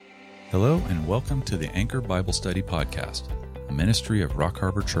Hello and welcome to the Anchor Bible Study Podcast, a ministry of Rock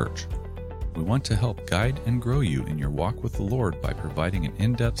Harbor Church. We want to help guide and grow you in your walk with the Lord by providing an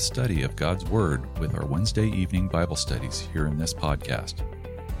in-depth study of God's Word with our Wednesday evening Bible studies here in this podcast.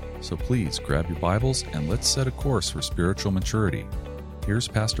 So please grab your Bibles and let's set a course for spiritual maturity. Here's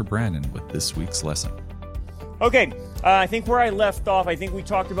Pastor Brandon with this week's lesson. Okay, I think where I left off, I think we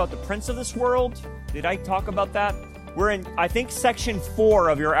talked about the prince of this world. Did I talk about that? We're in, I think, section 4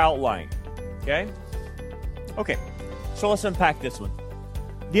 of your outline. Okay, so let's unpack this one.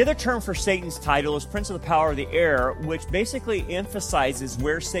 The other term for Satan's title is Prince of the Power of the Air, which basically emphasizes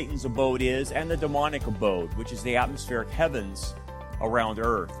where Satan's abode is and the demonic abode, which is the atmospheric heavens around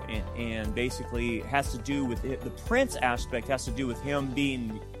earth. And basically has to do with it, the prince aspect has to do with him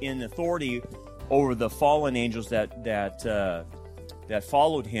being in authority over the fallen angels that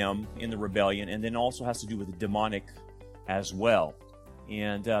followed him in the rebellion, and then also has to do with the demonic as well.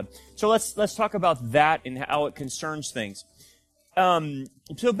 And so let's talk about that and how it concerns things.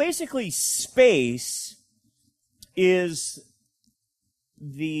 So basically, space is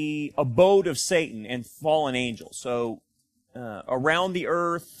the abode of Satan and fallen angels. So around the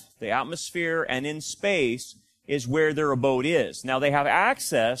earth, the atmosphere, and in space is where their abode is. Now they have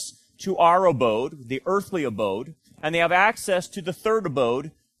access to our abode, the earthly abode, and they have access to the third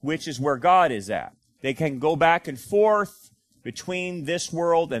abode, which is where God is at. They can go back and forth between this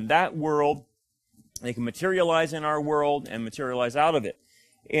world and that world. They can materialize in our world and materialize out of it,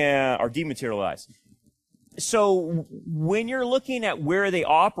 or dematerialize. So when you're looking at where they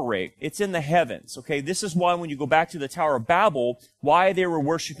operate, it's in the heavens. Okay, this is why when you go back to the Tower of Babel, why they were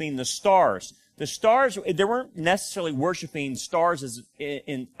worshiping the stars. The stars, they weren't necessarily worshiping stars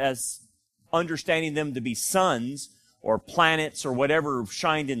as understanding them to be suns or planets or whatever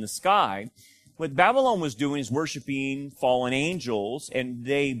shined in the sky. What Babylon was doing is worshiping fallen angels, and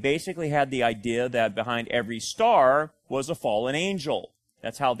they basically had the idea that behind every star was a fallen angel.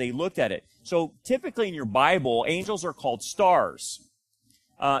 That's how they looked at it. So typically in your Bible, angels are called stars.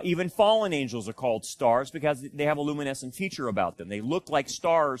 Even fallen angels are called stars because they have a luminescent feature about them. They look like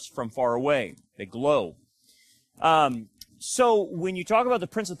stars from far away. They glow. So when you talk about the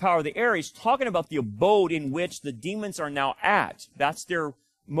Prince of the Power of the Air, he's talking about the abode in which the demons are now at. That's their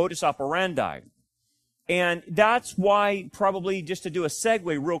modus operandi. And that's why, probably just to do a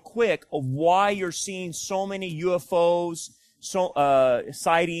segue real quick, of why you're seeing so many UFOs,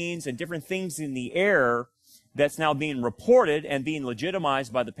 sightings and different things in the air that's now being reported and being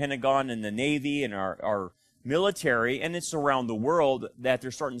legitimized by the Pentagon and the Navy and our military, and it's around the world that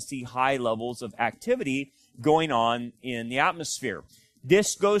they're starting to see high levels of activity going on in the atmosphere.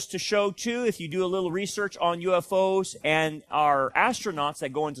 This goes to show, too, if you do a little research on UFOs and our astronauts that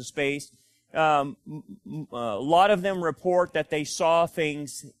go into space, a lot of them report that they saw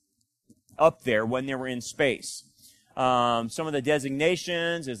things up there when they were in space. Some of the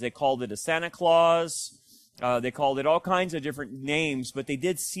designations is they called it a Santa Claus. They called it all kinds of different names, but they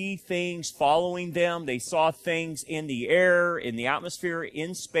did see things following them. They saw things in the air, in the atmosphere,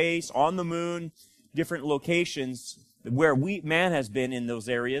 in space, on the moon, different locations where man has been in those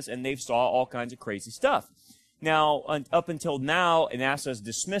areas, and they've saw all kinds of crazy stuff. Now, up until now, NASA has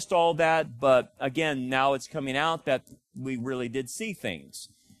dismissed all that, but again, now it's coming out that we really did see things.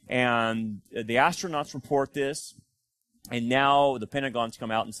 And the astronauts report this, and now the Pentagon's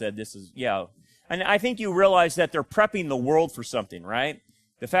come out and said this is, yeah. And I think you realize that they're prepping the world for something, right?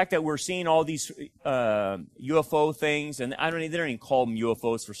 The fact that we're seeing all these UFO things, and they don't even call them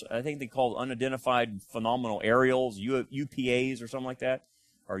UFOs. I think they call unidentified phenomenal aerials, UPAs or something like that,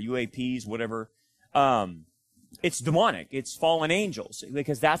 or UAPs, whatever. It's demonic. It's fallen angels,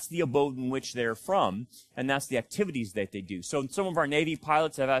 because that's the abode in which they're from, and that's the activities that they do. So some of our Navy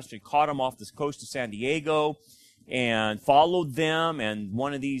pilots have actually caught them off the coast of San Diego and followed them, and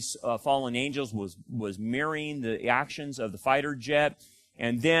one of these fallen angels was mirroring the actions of the fighter jet,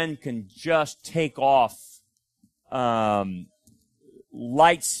 and then can just take off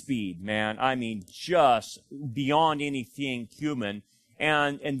light speed, man. I mean, just beyond anything human,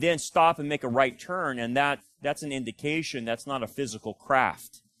 and then stop and make a right turn, and that's an indication that's not a physical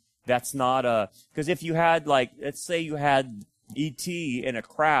craft. That's not because if you had, like, let's say you had E.T. in a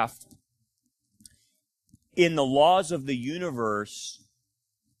craft, in the laws of the universe,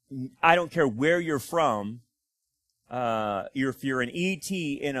 I don't care where you're from, if you're an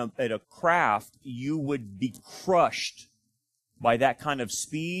E.T. in a craft, you would be crushed by that kind of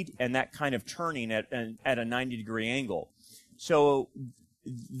speed and that kind of turning at a 90-degree angle. So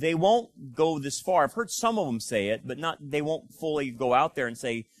they won't go this far. I've heard some of them say it, but they won't fully go out there and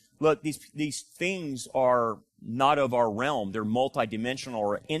say, look, these things are not of our realm. They're multidimensional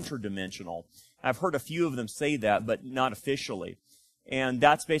or interdimensional. I've heard a few of them say that, but not officially. And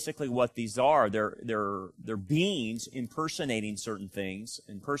that's basically what these are. They're beings impersonating certain things,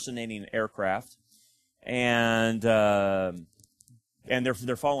 impersonating aircraft, and they're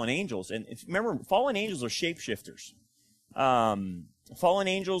fallen angels. And remember, fallen angels are shapeshifters. Fallen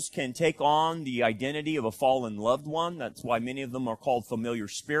angels can take on the identity of a fallen loved one. That's why many of them are called familiar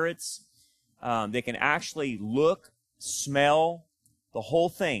spirits. They can actually look, smell, the whole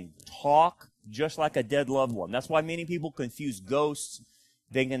thing, talk, just like a dead loved one. That's why many people confuse ghosts,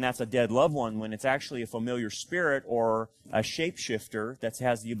 thinking that's a dead loved one, when it's actually a familiar spirit or a shapeshifter that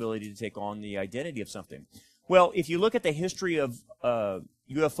has the ability to take on the identity of something. Well, if you look at the history of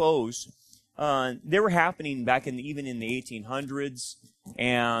UFOs, they were happening back even in the 1800s,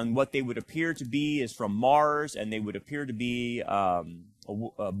 and what they would appear to be is from Mars, and they would appear to be a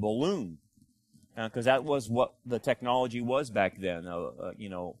balloon. Because that was what the technology was back then,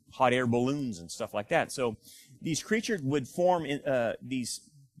 hot air balloons and stuff like that. So these creatures would form these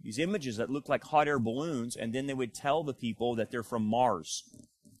images that look like hot air balloons, and then they would tell the people that they're from Mars.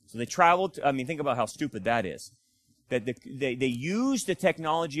 So they traveled. Think about how stupid that is. That they used the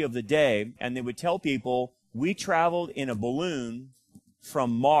technology of the day, and they would tell people, we traveled in a balloon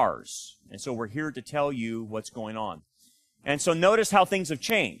from Mars, and so we're here to tell you what's going on. And so notice how things have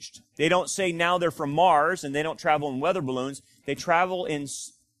changed. They don't say now they're from Mars, and they don't travel in weather balloons. They travel in,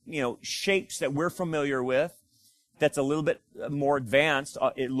 shapes that we're familiar with. That's a little bit more advanced.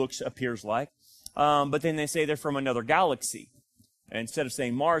 It appears like. But then they say they're from another galaxy. And instead of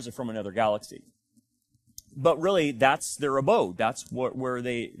saying Mars, they're from another galaxy. But really, that's their abode. That's where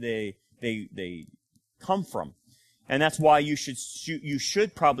they come from. And that's why you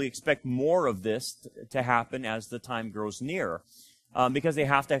should probably expect more of this to happen as the time grows near, because they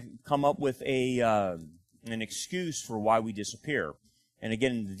have to come up with an excuse for why we disappear. And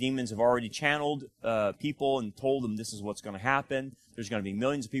again, the demons have already channeled people and told them this is what's going to happen. There's going to be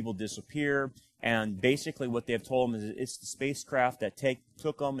millions of people disappear, and basically what they have told them is it's the spacecraft that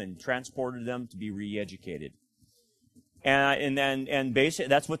took them and transported them to be re-educated. And basically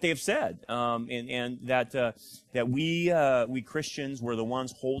that's what they have said, and that we Christians were the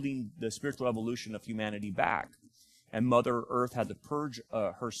ones holding the spiritual evolution of humanity back, and Mother Earth had to purge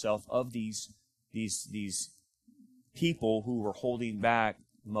herself of these people who were holding back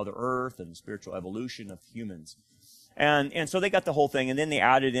Mother Earth and the spiritual evolution of humans, and so they got the whole thing, and then they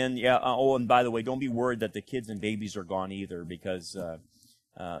added in, and by the way, don't be worried that the kids and babies are gone either, because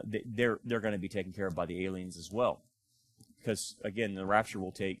they're going to be taken care of by the aliens as well. Because, again, the rapture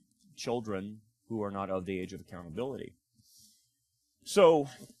will take children who are not of the age of accountability. So,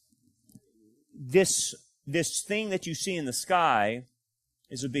 this thing that you see in the sky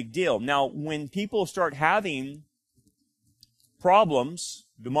is a big deal. Now, when people start having problems,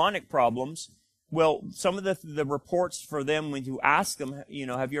 demonic problems, well, some of the reports for them, when you ask them,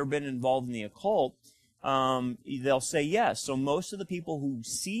 have you ever been involved in the occult? They'll say yes. So most of the people who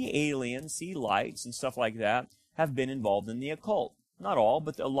see aliens, see lights and stuff like that, have been involved in the occult. Not all,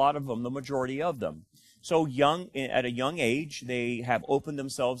 but a lot of them, the majority of them. So at a young age, they have opened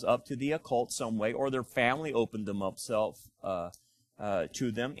themselves up to the occult some way, or their family opened them up to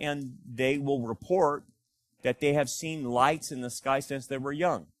them, and they will report that they have seen lights in the sky since they were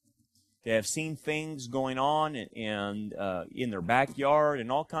young. They have seen things going on and in their backyard and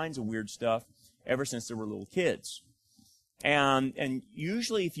all kinds of weird stuff ever since they were little kids. And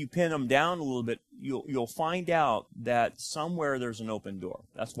usually if you pin them down a little bit, you'll find out that somewhere there's an open door.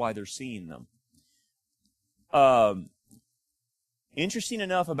 That's why they're seeing them. Interesting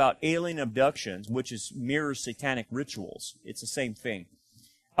enough about alien abductions, which mirrors satanic rituals. It's the same thing.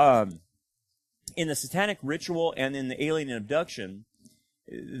 In the satanic ritual and in the alien abduction,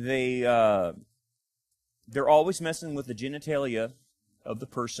 they're always messing with the genitalia of the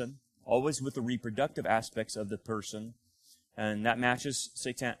person, always with the reproductive aspects of the person. And that matches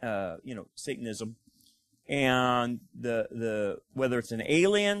Satanism, and the whether it's an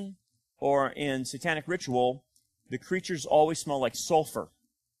alien or in satanic ritual, the creatures always smell like sulfur.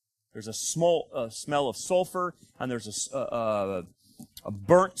 There's a smell of sulfur, and there's a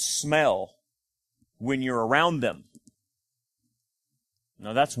burnt smell when you're around them.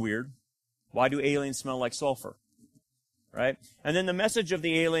 Now that's weird. Why do aliens smell like sulfur? Right? And then the message of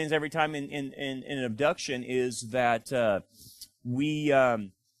the aliens every time in an abduction is that we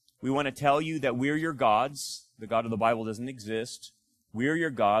want to tell you that we're your gods. The God of the Bible doesn't exist. We're your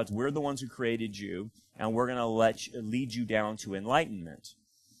gods. We're the ones who created you, and we're going to lead you down to enlightenment.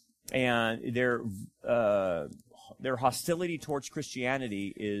 And they're their hostility towards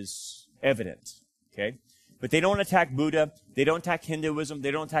Christianity is evident. Okay? But they don't attack Buddha, they don't attack Hinduism, they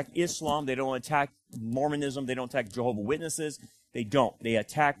don't attack Islam, they don't attack Mormonism, they don't attack Jehovah's Witnesses. They don't. They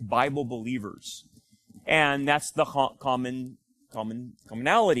attack Bible believers. And that's the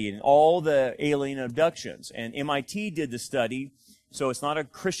commonality in all the alien abductions. And MIT did the study, so it's not a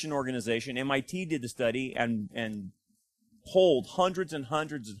Christian organization. MIT did the study and polled hundreds and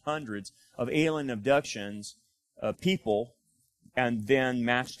hundreds and hundreds of alien abductions of people, and then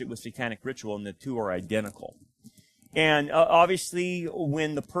matched it with satanic ritual, and the two are identical. And obviously,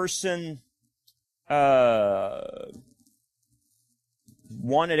 when the person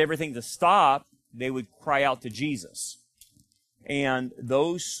wanted everything to stop, they would cry out to Jesus. And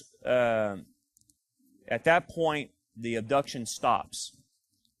those, at that point, the abduction stops.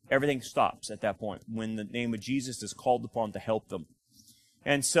 Everything stops at that point when the name of Jesus is called upon to help them.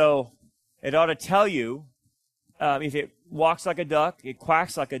 And so, it ought to tell you, if it walks like a duck, it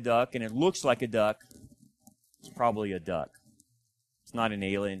quacks like a duck, and it looks like a duck, it's probably a duck. It's not an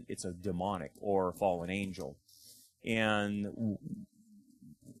alien, it's a demonic or a fallen angel. And,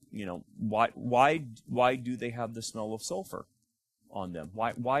 you know, why do they have the smell of sulfur on them?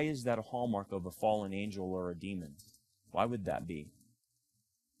 Why is that a hallmark of a fallen angel or a demon? Why would that be?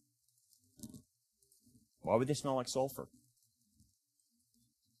 Why would they smell like sulfur?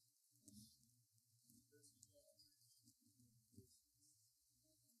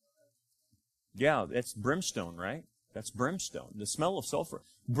 Yeah, that's brimstone, right? That's brimstone. The smell of sulfur.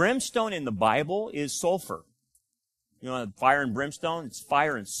 Brimstone in the Bible is sulfur. You know, fire and brimstone, it's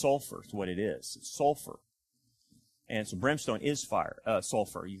fire and sulfur is what it is. It's sulfur. And so brimstone is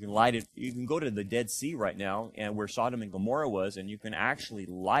sulfur. You can light it. You can go to the Dead Sea right now, and where Sodom and Gomorrah was, and you can actually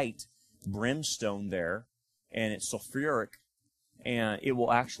light brimstone there, and it's sulfuric, and it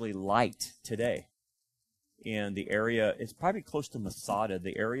will actually light today. In the area, it's probably close to Masada,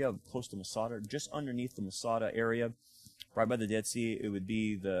 the area close to Masada, just underneath the Masada area, right by the Dead Sea. It would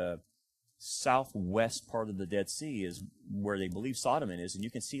be the southwest part of the Dead Sea is where they believe Sodom is. And you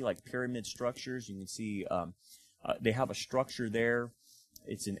can see like pyramid structures. You can see they have a structure there.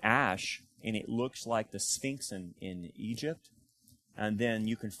 It's in ash, and it looks like the Sphinx in Egypt. And then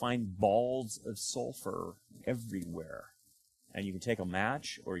you can find balls of sulfur everywhere. And you can take a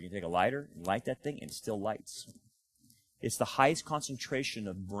match or you can take a lighter and light that thing, and it still lights. It's the highest concentration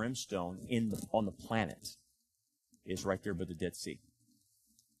of brimstone on the planet is right there by the Dead Sea.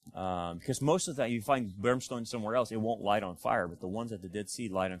 Because most of that, you find brimstone somewhere else, it won't light on fire. But the ones at the Dead Sea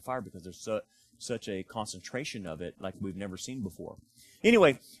light on fire because there's such a concentration of it like we've never seen before.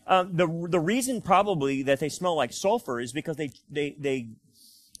 Anyway, the reason probably that they smell like sulfur is because they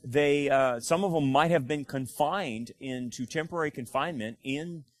some of them might have been confined into temporary confinement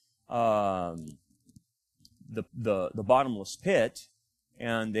in the bottomless pit,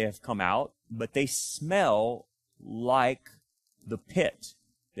 and they have come out, but they smell like the pit.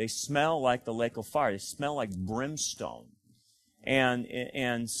 They smell like the lake of fire. They smell like brimstone.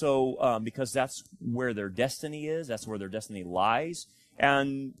 And so because that's where their destiny is, that's where their destiny lies.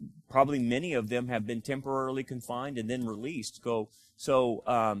 And probably many of them have been temporarily confined and then released.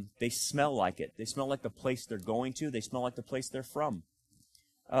 So they smell like it. They smell like the place they're going to. They smell like the place they're from.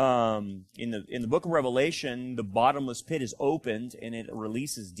 In the book of Revelation, the bottomless pit is opened, and it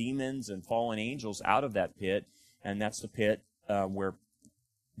releases demons and fallen angels out of that pit, and that's the pit where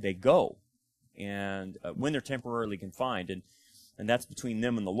they go, and when they're temporarily confined, and that's between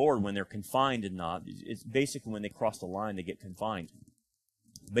them and the Lord when they're confined and not. It's basically when they cross the line, they get confined.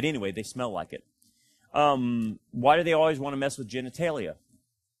 But anyway, they smell like it. Why do they always want to mess with genitalia?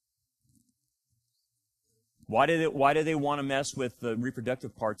 Why do they want to mess with the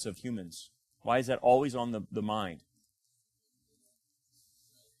reproductive parts of humans? Why is that always on the mind?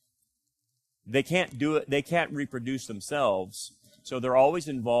 They can't do it. They can't reproduce themselves, so they're always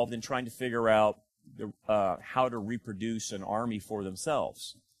involved in trying to figure out how to reproduce an army for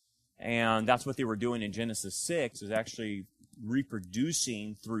themselves. And that's what they were doing in Genesis 6, is actually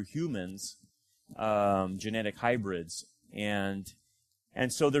reproducing through humans, genetic hybrids. And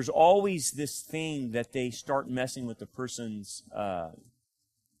so there's always this thing that they start messing with the person's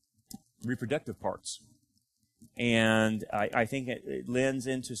reproductive parts. And I think it lends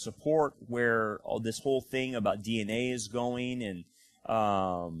into support where all this whole thing about DNA is going, and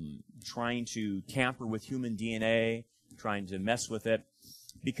trying to tamper with human DNA, trying to mess with it.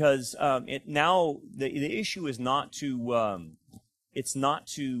 Because the issue is not to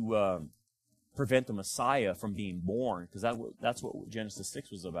prevent the Messiah from being born, because that's what Genesis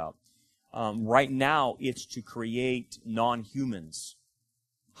 6 was about. Right now, it's to create non-humans,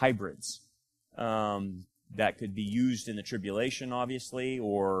 hybrids. that could be used in the tribulation, obviously,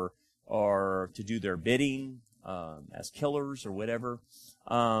 or to do their bidding as killers or whatever.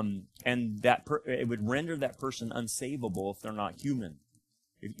 And that it would render that person unsavable if they're not human.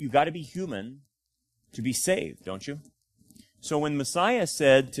 You got to be human to be saved, don't you? So when Messiah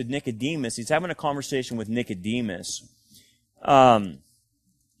said to Nicodemus, he's having a conversation with Nicodemus.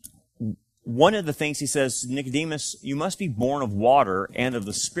 One of the things he says, Nicodemus, you must be born of water and of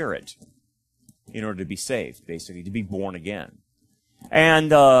the Spirit in order to be saved, basically, to be born again.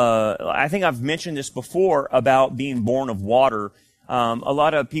 And I think I've mentioned this before about being born of water. A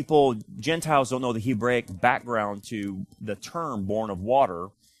lot of people, Gentiles, don't know the Hebraic background to the term born of water.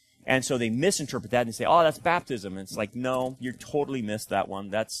 And so they misinterpret that and say, oh, that's baptism. And it's like, no, you totally missed that one.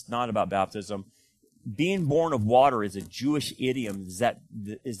 That's not about baptism. Being born of water is a Jewish idiom, is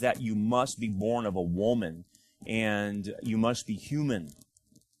that you must be born of a woman, and you must be human.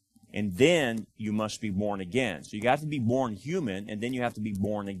 And then you must be born again. So you got to be born human, and then you have to be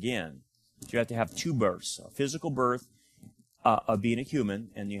born again. So you have to have two births, a physical birth of being a human,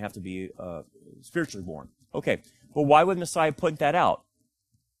 and you have to be spiritually born. Okay, but why would Messiah point that out?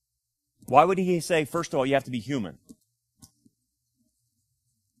 Why would he say, first of all, you have to be human?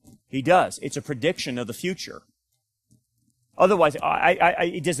 He does. It's a prediction of the future. Otherwise,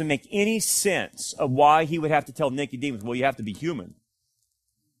 it doesn't make any sense of why he would have to tell Nicodemus, well, you have to be human.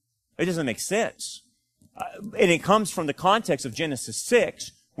 It doesn't make sense. And it comes from the context of Genesis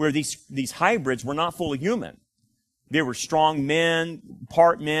 6, where these hybrids were not fully human. They were strong men,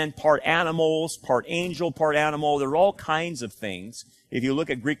 part animals, part angel, part animal. There were all kinds of things. If you look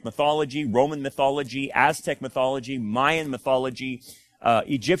at Greek mythology, Roman mythology, Aztec mythology, Mayan mythology,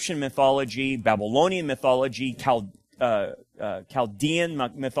 Egyptian mythology, Babylonian mythology,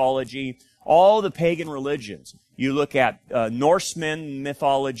 Chaldean mythology, all the pagan religions. You look at Norseman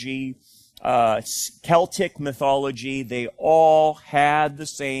mythology, Celtic mythology, they all had the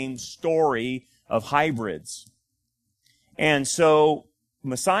same story of hybrids. And so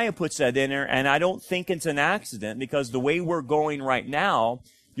Messiah puts that in there, and I don't think it's an accident, because the way we're going right now,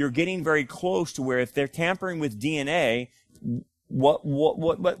 you're getting very close to where if they're tampering with DNA,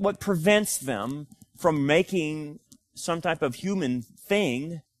 what prevents them from making some type of human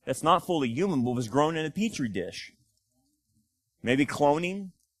thing that's not fully human but was grown in a petri dish? Maybe cloning?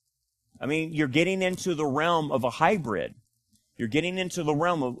 I mean, you're getting into the realm of a hybrid. You're getting into the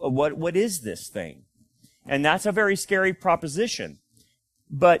realm of what is this thing? And that's a very scary proposition.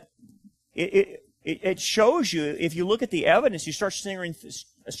 But it shows you, if you look at the evidence, you start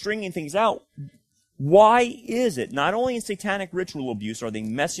stringing things out. Why is it, not only in satanic ritual abuse are they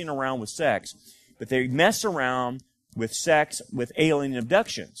messing around with sex, but they mess around with sex with alien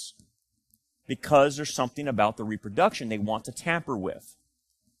abductions? Because there's something about the reproduction they want to tamper with.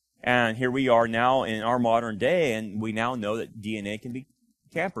 And here we are now in our modern day, and we now know that DNA can be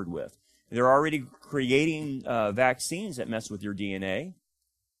tampered with. They're already creating vaccines that mess with your DNA.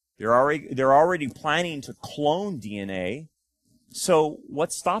 They're already planning to clone DNA. So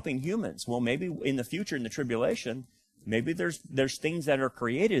what's stopping humans? Well, maybe in the future, in the tribulation, maybe there's things that are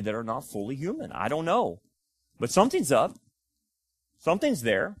created that are not fully human. I don't know. But something's up. Something's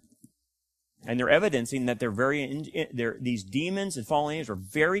there. And they're evidencing that these demons and fallen angels are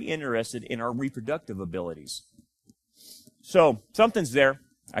very interested in our reproductive abilities. So something's there.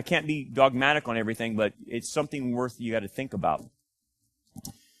 I can't be dogmatic on everything, but it's something worth you got to think about.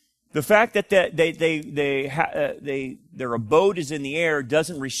 The fact that their abode is in the air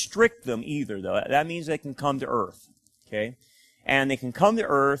doesn't restrict them either, though. That means they can come to earth, okay? And they can come to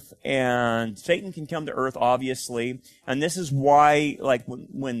earth, and Satan can come to earth, obviously. And this is why, like,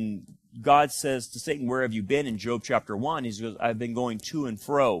 when God says to Satan, where have you been, in Job chapter 1, he says, I've been going to and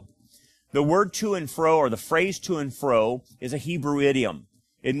fro. The word to and fro, or the phrase to and fro, is a Hebrew idiom.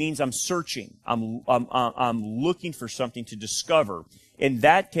 It means I'm searching. I'm looking for something to discover. In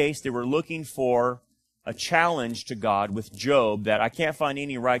that case, they were looking for a challenge to God with Job, that I can't find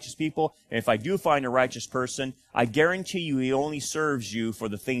any righteous people, and if I do find a righteous person, I guarantee you he only serves you for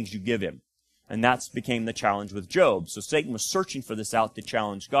the things you give him. And that became the challenge with Job. So Satan was searching for this out to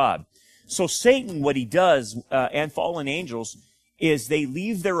challenge God. So Satan, what he does, and fallen angels, is they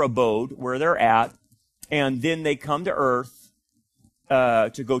leave their abode where they're at, and then they come to earth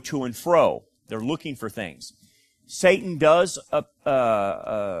to go to and fro. They're looking for things. Satan does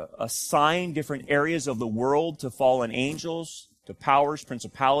assign different areas of the world to fallen angels, to powers,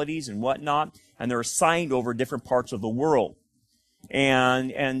 principalities, and whatnot, and they're assigned over different parts of the world.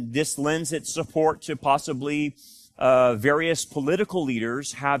 And this lends its support to possibly various political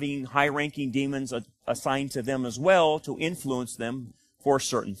leaders having high-ranking demons assigned to them as well to influence them for a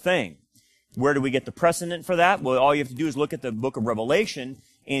certain thing. Where do we get the precedent for that? Well, all you have to do is look at the book of Revelation.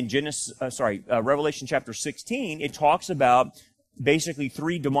 In Revelation chapter 16, it talks about basically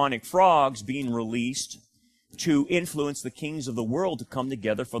 3 demonic frogs being released to influence the kings of the world to come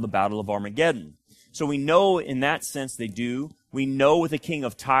together for the battle of Armageddon. So we know in that sense they do. We know with the king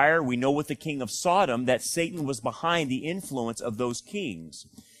of Tyre, we know with the king of Sodom that Satan was behind the influence of those kings.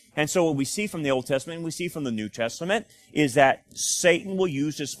 And so what we see from the Old Testament and we see from the New Testament is that Satan will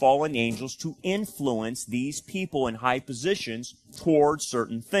use his fallen angels to influence these people in high positions towards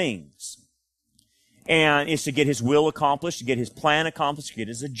certain things. And it's to get his will accomplished, to get his plan accomplished, to get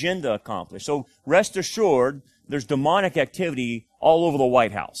his agenda accomplished. So rest assured, there's demonic activity all over the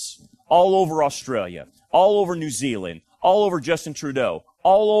White House, all over Australia, all over New Zealand, all over Justin Trudeau,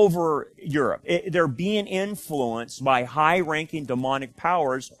 all over Europe. They're being influenced by high-ranking demonic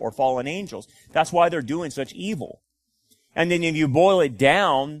powers or fallen angels. That's why they're doing such evil. And then if you boil it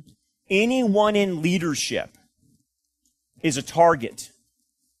down, anyone in leadership is a target.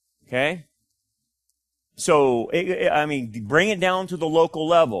 Okay? So, bring it down to the local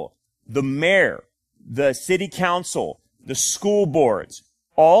level. The mayor, the city council, the school boards,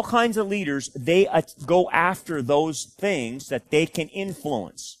 all kinds of leaders, they go after those things that they can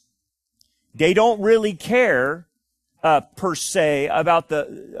influence. They don't really care, per se, about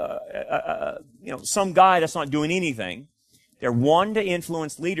some guy that's not doing anything. They're wanting to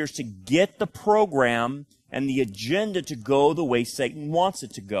influence leaders to get the program and the agenda to go the way Satan wants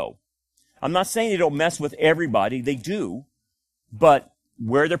it to go. I'm not saying they don't mess with everybody. They do. But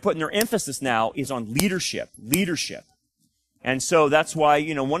where they're putting their emphasis now is on leadership. And so that's why,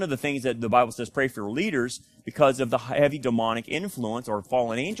 one of the things that the Bible says, pray for your leaders, because of the heavy demonic influence or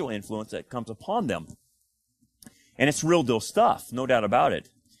fallen angel influence that comes upon them. And it's real deal stuff, no doubt about it.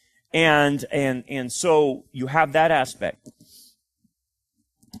 And so you have that aspect,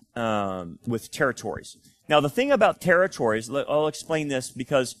 with territories. Now the thing about territories, I'll explain this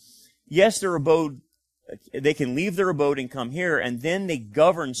because, yes, they can leave their abode and come here, and then they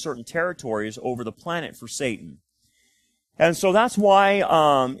govern certain territories over the planet for Satan. And so that's why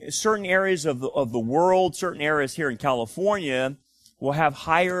certain areas of the world, certain areas here in California, will have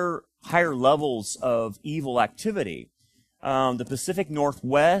higher levels of evil activity. The Pacific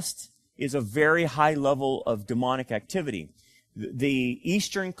Northwest is a very high level of demonic activity. The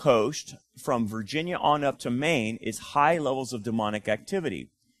eastern coast, from Virginia on up to Maine, is high levels of demonic activity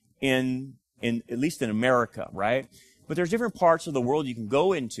in at least in America, right? But there's different parts of the world you can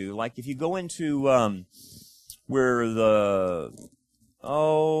go into. Like if you go into where's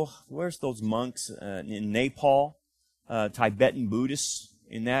those monks in Nepal, Tibetan Buddhists,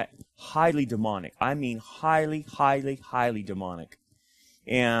 in that, highly demonic. I mean highly, highly, highly demonic.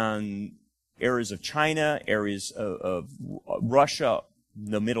 And areas of China, areas of Russia,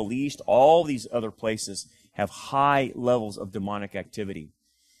 the Middle East, all these other places have high levels of demonic activity.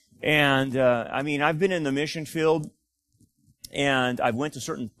 And I've been in the mission field, and I've went to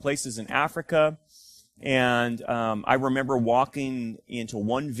certain places in Africa. And I remember walking into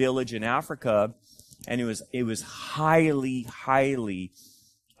one village in Africa, and it was highly, highly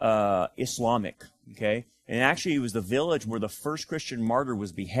Islamic. Okay, and actually it was the village where the first Christian martyr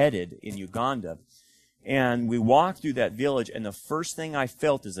was beheaded in Uganda. And we walked through that village, and the first thing I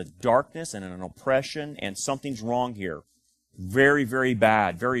felt is a darkness and an oppression, and something's wrong here. Very, very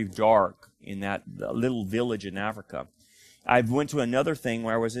bad, very dark in that little village in Africa. I went to another thing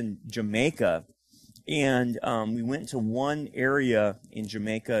where I was in Jamaica. And we went to one area in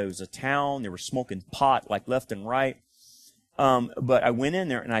Jamaica. It was a town. They were smoking pot like left and right. But I went in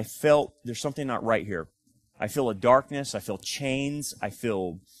there and I felt there's something not right here. I feel a darkness. I feel chains. I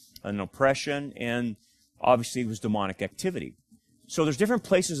feel an oppression. And obviously it was demonic activity. So there's different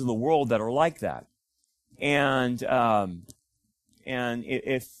places in the world that are like that. And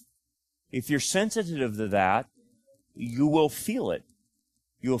if you're sensitive to that, you will feel it.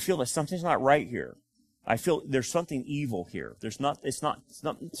 You will feel that something's not right here. I feel there's something evil here.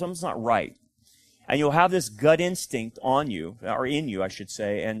 Something's not right. And you'll have this gut instinct on you, or in you, I should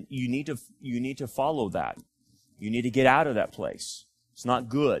say, and you need to follow that. You need to get out of that place. It's not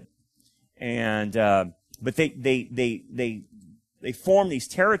good. And, but they form these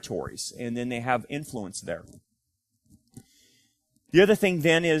territories, and then they have influence there. The other thing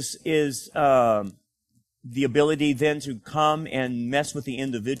then is the ability then to come and mess with the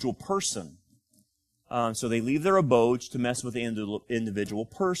individual person. So they leave their abodes to mess with the individual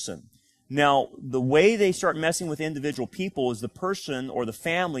person. Now, the way they start messing with individual people is the person or the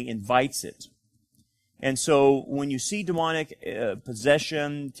family invites it. And so when you see demonic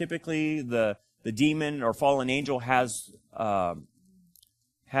possession, typically the demon or fallen angel has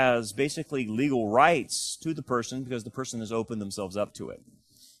has basically legal rights to the person because the person has opened themselves up to it.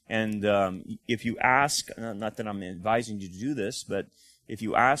 And if you ask, not that I'm advising you to do this, but if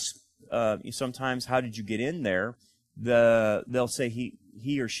you ask sometimes, how did you get in there, they'll say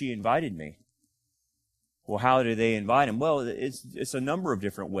he or she invited me. Well, how do they invite him? Well, it's a number of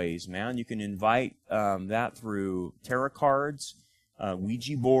different ways, man. You can invite that through tarot cards,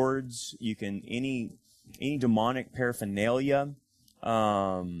 Ouija boards. You can any demonic paraphernalia,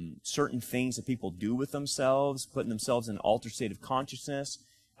 certain things that people do with themselves, putting themselves in an altered state of consciousness,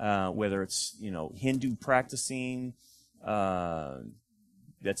 whether it's Hindu practicing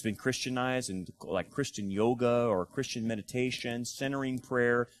that's been Christianized, and like Christian yoga or Christian meditation, centering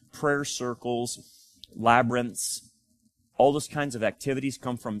prayer, prayer circles, labyrinths. All those kinds of activities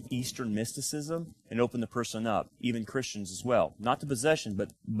come from Eastern mysticism and open the person up, even Christians as well. Not to possession,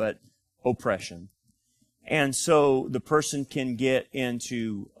 but oppression. And so the person can get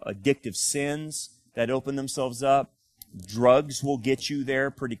into addictive sins that open themselves up. Drugs will get you there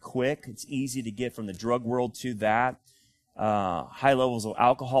pretty quick. It's easy to get from the drug world to that. High levels of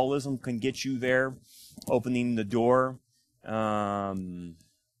alcoholism can get you there, opening the door.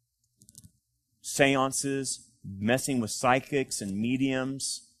 Seances, messing with psychics and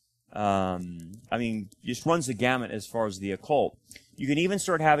mediums. Just runs the gamut as far as the occult. You can even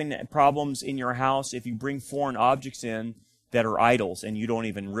start having problems in your house if you bring foreign objects in that are idols and you don't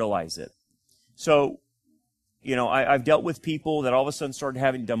even realize it. So, I've dealt with people that all of a sudden started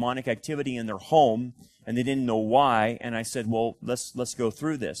having demonic activity in their home and they didn't know why. And I said, well, let's go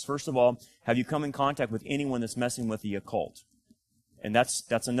through this. First of all, have you come in contact with anyone that's messing with the occult? And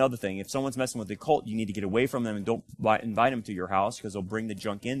that's another thing. If someone's messing with the occult, you need to get away from them and don't invite them to your house because they'll bring the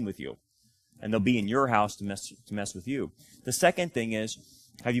junk in with you. And they'll be in your house to mess with you. The second thing is,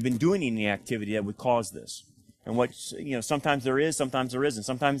 have you been doing any activity that would cause this? And sometimes there is, sometimes there isn't.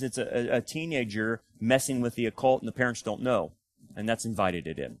 Sometimes it's a teenager messing with the occult and the parents don't know. And that's invited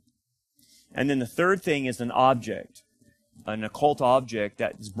it in. And then the third thing is an object. An occult object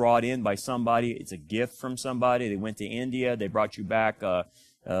that is brought in by somebody. It's a gift from somebody. They went to India. They brought you back a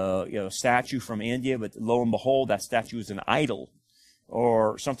statue from India, but lo and behold, that statue is an idol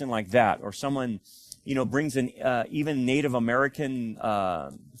or something like that. Or someone, brings in even Native American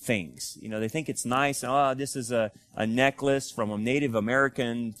things. They think it's nice. Oh, this is a necklace from a Native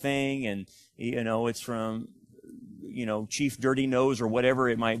American thing, and it's from Chief Dirty Nose or whatever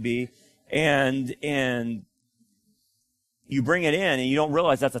it might be, and you bring it in and you don't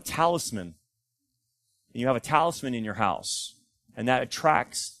realize that's a talisman. And you have a talisman in your house, and that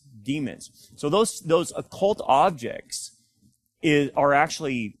attracts demons. So those occult objects are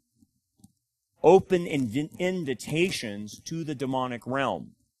actually open invitations to the demonic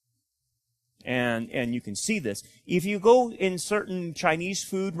realm. And you can see this. If you go in certain Chinese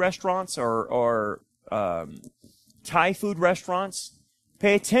food restaurants or Thai food restaurants,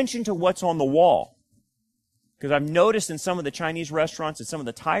 pay attention to what's on the wall. Because I've noticed in some of the Chinese restaurants and some of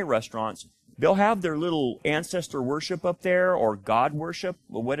the Thai restaurants, they'll have their little ancestor worship up there or God worship,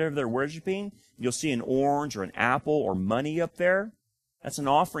 or whatever they're worshiping. You'll see an orange or an apple or money up there. That's an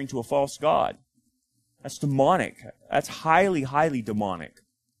offering to a false god. That's demonic. That's highly, highly demonic.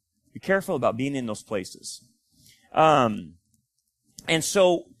 Be careful about being in those places. And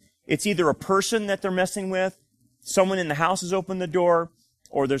so it's either a person that they're messing with, someone in the house has opened the door,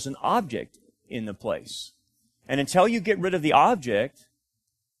 or there's an object in the place. And until you get rid of the object,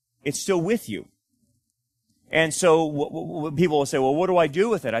 it's still with you. And so people will say, well, what do I do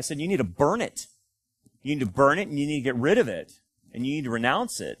with it? I said, you need to burn it. You need to burn it and you need to get rid of it. And you need to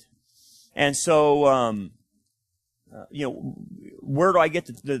renounce it. And so, where do I get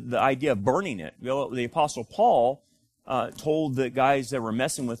the idea of burning it? Well, the Apostle Paul told the guys that were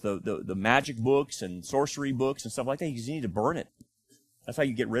messing with the magic books and sorcery books and stuff like that, you need to burn it. That's how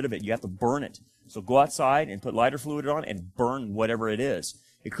you get rid of it. You have to burn it. So go outside and put lighter fluid on and burn whatever it is.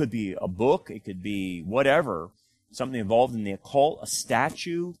 It could be a book. It could be whatever. Something involved in the occult, a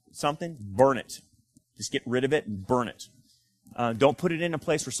statue, something. Burn it. Just get rid of it and burn it. Don't put it in a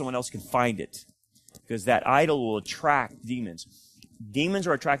place where someone else can find it. Because that idol will attract demons. Demons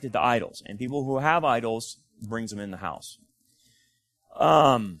are attracted to idols. And people who have idols brings them in the house.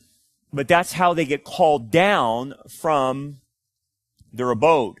 But that's how they get called down from their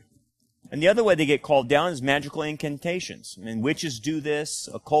abode. And the other way they get called down is magical incantations. I mean, witches do this,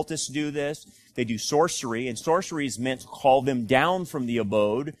 occultists do this. They do sorcery, and sorcery is meant to call them down from the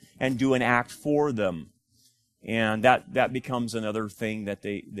abode and do an act for them. And that becomes another thing that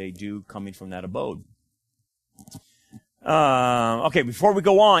they do coming from that abode. Okay, before we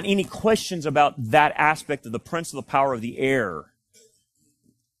go on, any questions about that aspect of the prince of the power of the air?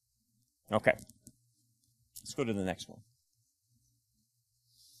 Okay. Let's go to the next one.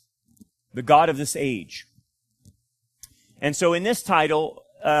 The God of this age. And so in this title,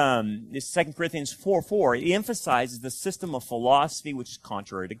 this 2 Corinthians 4:4, it emphasizes the system of philosophy which is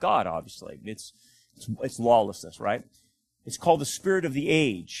contrary to God, obviously. It's lawlessness, right? It's called the spirit of the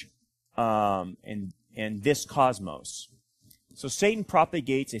age, and this cosmos. So Satan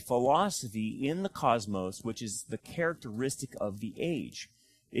propagates a philosophy in the cosmos which is the characteristic of the age.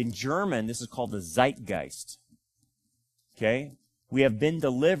 In German, this is called the Zeitgeist. Okay? We have been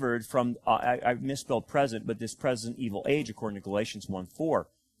delivered from, I misspelled present, but this present evil age, according to Galatians 1:4.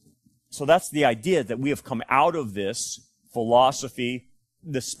 So that's the idea that we have come out of this philosophy,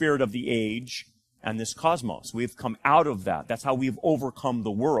 the spirit of the age, and this cosmos. We have come out of that. That's how we've overcome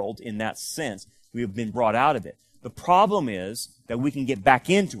the world in that sense. We have been brought out of it. The problem is that we can get back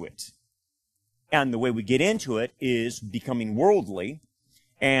into it. And the way we get into it is becoming worldly,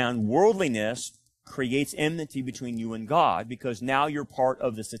 and worldliness creates enmity between you and God, because now you're part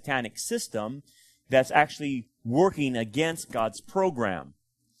of the satanic system that's actually working against God's program.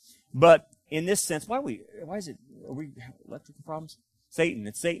 But in this sense, are we electrical problems? Satan,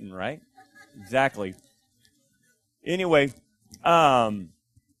 it's Satan, right? Exactly. Anyway,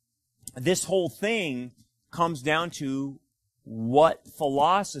 this whole thing comes down to what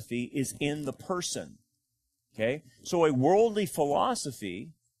philosophy is in the person. Okay? So a worldly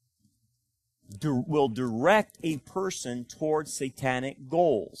philosophy will direct a person towards satanic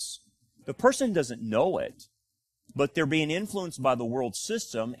goals. The person doesn't know it, but they're being influenced by the world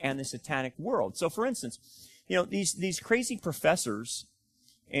system and the satanic world. So for instance, these crazy professors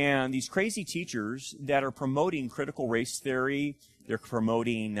and these crazy teachers that are promoting critical race theory, they're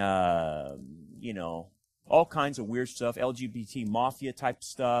promoting, all kinds of weird stuff, LGBT mafia type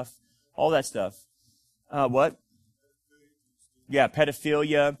stuff, all that stuff. What? Yeah,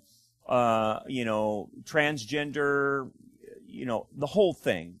 pedophilia, transgender, the whole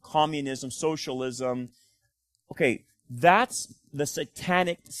thing, communism, socialism. Okay, that's the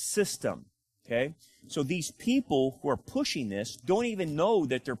satanic system, okay? So these people who are pushing this don't even know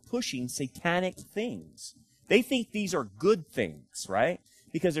that they're pushing satanic things. They think these are good things, right?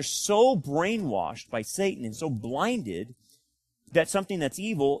 Because they're so brainwashed by Satan and so blinded that something that's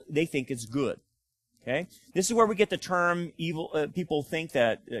evil, they think is good. Okay? This is where we get the term evil. People think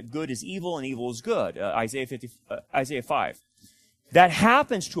that good is evil and evil is good. Isaiah 5. That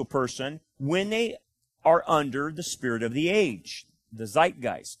happens to a person when they are under the spirit of the age, the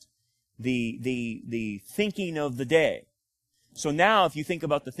zeitgeist, the thinking of the day. So now, if you think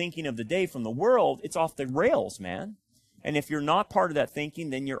about the thinking of the day from the world, it's off the rails, man. And if you're not part of that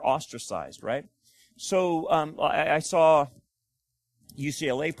thinking, then you're ostracized, right? So I saw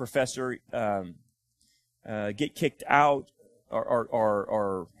UCLA professor get kicked out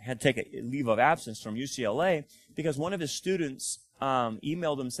or had to take a leave of absence from UCLA because one of his students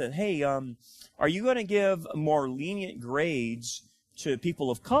emailed him and said, hey, are you going to give more lenient grades to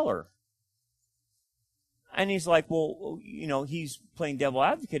people of color? And he's like, well, he's playing devil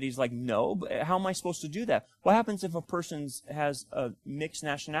advocate. He's like, no, but how am I supposed to do that? What happens if a person has mixed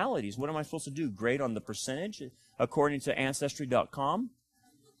nationalities? What am I supposed to do? Grade on the percentage according to Ancestry.com?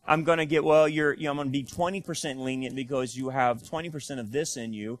 I'm going to get, I'm going to be 20% lenient because you have 20% of this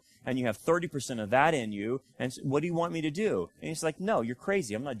in you and you have 30% of that in you. And what do you want me to do? And he's like, no, you're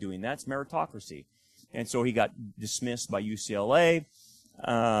crazy. I'm not doing that. It's meritocracy. And so he got dismissed by UCLA.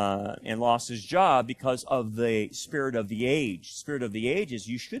 And lost his job because of the spirit of the age. Spirit of the age is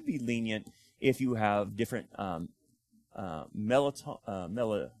you should be lenient if you have different melanin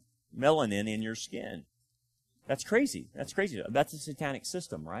in your skin. That's crazy. That's crazy. That's a satanic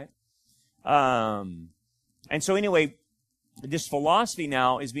system, right? And so anyway, this philosophy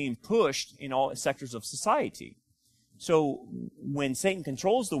now is being pushed in all sectors of society. So when Satan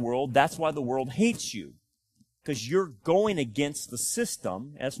controls the world, that's why the world hates you. Because you're going against the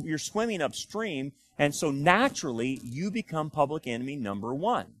system, as you're swimming upstream, and so naturally you become public enemy number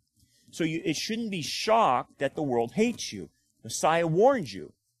one. So it shouldn't be shocked that the world hates you. Messiah warned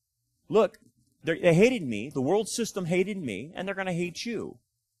you. Look, they hated me, the world system hated me, and they're going to hate you.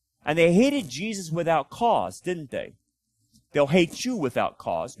 And they hated Jesus without cause, didn't they? They'll hate you without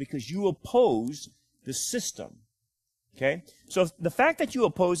cause because you oppose the system. Okay, so the fact that you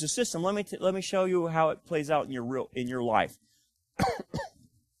oppose the system, let me show you how it plays out in your life.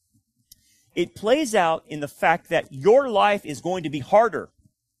 It plays out in the fact that your life is going to be harder.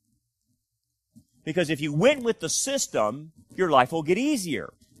 Because if you went with the system, your life will get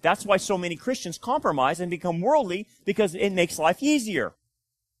easier. That's why so many Christians compromise and become worldly, because it makes life easier.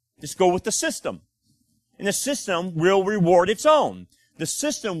 Just go with the system. And the system will reward its own. the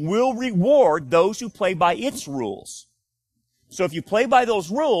system will reward those who play by its rules. So if you play by those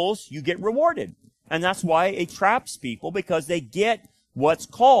rules, you get rewarded. And that's why it traps people, because they get what's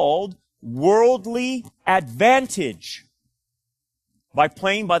called worldly advantage by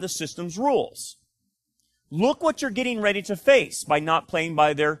playing by the system's rules. Look what you're getting ready to face by not playing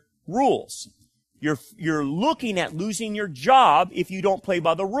by their rules. You're looking at losing your job if you don't play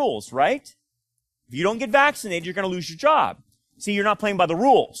by the rules, right? If you don't get vaccinated, you're going to lose your job. See, you're not playing by the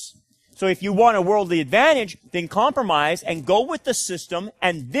rules. So if you want a worldly advantage, then compromise and go with the system,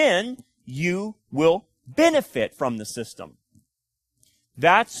 and then you will benefit from the system.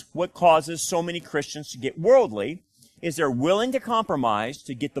 That's what causes so many Christians to get worldly, is they're willing to compromise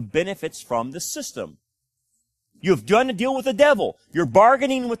to get the benefits from the system. You've done a deal with the devil. You're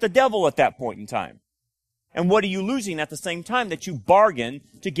bargaining with the devil at that point in time. And what are you losing at the same time that you bargain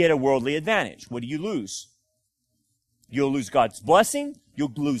to get a worldly advantage? What do you lose? You'll lose God's blessing.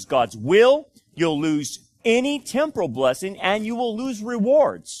 You'll lose God's will. You'll lose any temporal blessing, and you will lose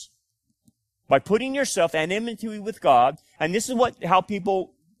rewards by putting yourself in enmity with God. And this is how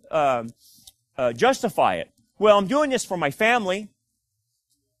people justify it. Well, I'm doing this for my family.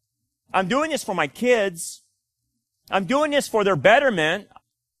 I'm doing this for my kids. I'm doing this for their betterment.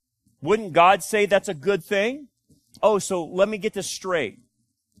 Wouldn't God say that's a good thing? Oh, so let me get this straight.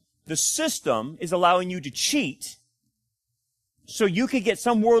 The system is allowing you to cheat so you could get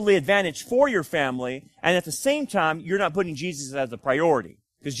some worldly advantage for your family, and at the same time, you're not putting Jesus as a priority.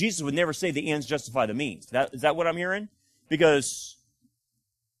 Because Jesus would never say the ends justify the means. Is that what I'm hearing? Because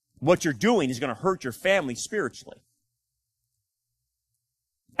what you're doing is going to hurt your family spiritually.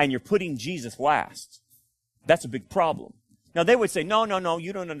 And you're putting Jesus last. That's a big problem. Now, they would say, no,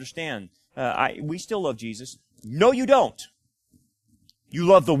 you don't understand. We still love Jesus. No, you don't. You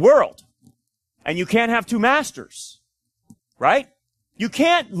love the world. And you can't have two masters. Right? You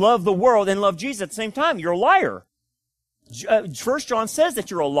can't love the world and love Jesus at the same time. You're a liar. 1 John says that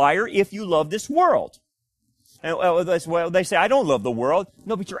you're a liar if you love this world. And well, they say, I don't love the world.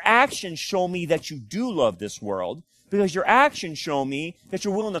 No, but your actions show me that you do love this world, because your actions show me that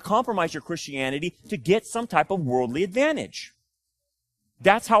you're willing to compromise your Christianity to get some type of worldly advantage.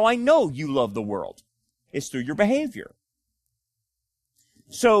 That's how I know you love the world. It's through your behavior.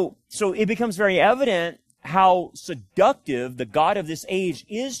 So it becomes very evident how seductive the God of this age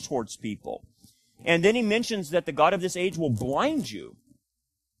is towards people. And then he mentions that the God of this age will blind you.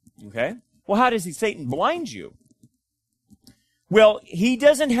 Okay? Well, how does Satan blind you? Well, he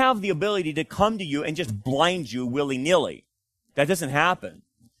doesn't have the ability to come to you and just blind you willy-nilly. That doesn't happen.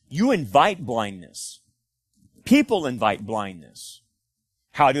 You invite blindness. People invite blindness.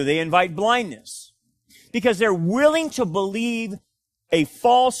 How do they invite blindness? Because they're willing to believe a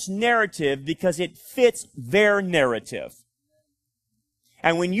false narrative because it fits their narrative.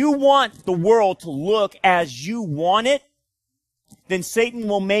 And when you want the world to look as you want it, then Satan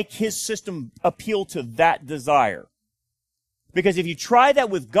will make his system appeal to that desire. Because if you try that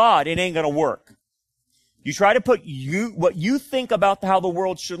with God, it ain't going to work. You try to put what you think about how the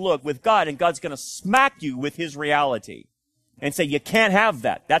world should look with God, and God's going to smack you with his reality and say, you can't have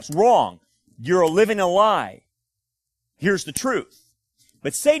that. That's wrong. You're living a lie. Here's the truth.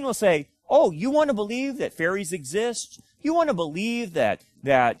 But Satan will say, oh, you want to believe that fairies exist? You want to believe that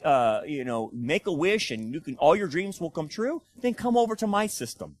make a wish and all your dreams will come true? Then come over to my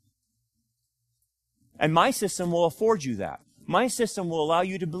system. And my system will afford you that. My system will allow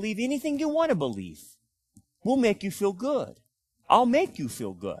you to believe anything you want to believe. We'll make you feel good. I'll make you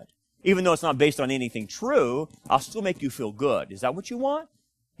feel good. Even though it's not based on anything true, I'll still make you feel good. Is that what you want?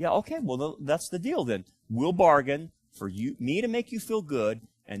 Yeah, okay, well, that's the deal then. We'll bargain for me to make you feel good,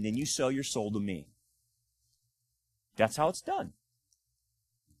 and then you sell your soul to me. That's how it's done.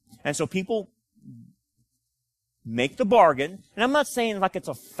 And so people make the bargain, and I'm not saying like it's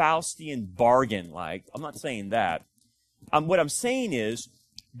a Faustian bargain, I'm not saying that. What I'm saying is,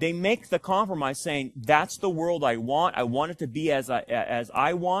 they make the compromise saying, that's the world I want. I want it to be as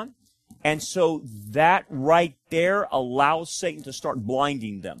I want. And so that right there allows Satan to start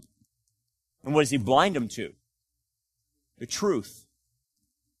blinding them. And what does he blind them to? The truth.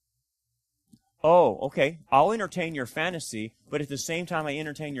 Oh, okay, I'll entertain your fantasy, but at the same time I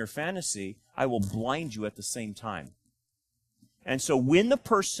entertain your fantasy, I will blind you at the same time. And so when the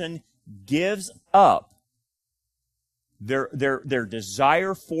person gives up their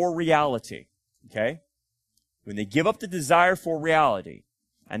desire for reality, okay? When they give up the desire for reality,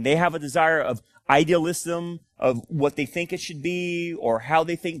 and they have a desire of idealism, of what they think it should be, or how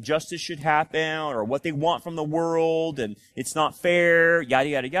they think justice should happen, or what they want from the world, and it's not fair, yada,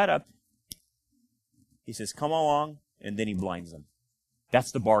 yada, yada. He says, come along, and then he blinds them.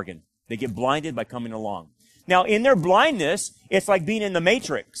 That's the bargain. They get blinded by coming along. Now, in their blindness, it's like being in the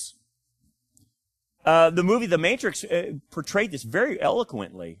Matrix. The movie The Matrix portrayed this very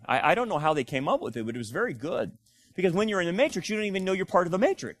eloquently. I don't know how they came up with it, but it was very good. Because when you're in the Matrix, you don't even know you're part of the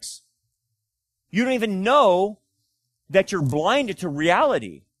Matrix. You don't even know that you're blinded to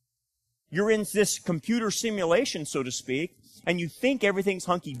reality. You're in this computer simulation, so to speak, and you think everything's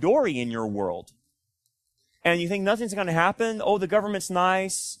hunky-dory in your world. And you think nothing's going to happen. Oh, the government's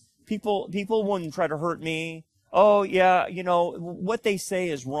nice. People wouldn't try to hurt me. Oh, yeah, what they say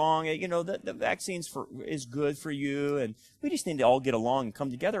is wrong. The vaccine is good for you, and we just need to all get along and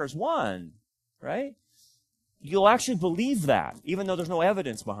come together as one, right? You'll actually believe that, even though there's no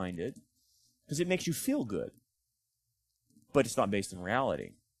evidence behind it, because it makes you feel good. But it's not based in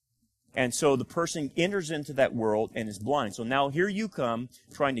reality. And so the person enters into that world and is blind. So now here you come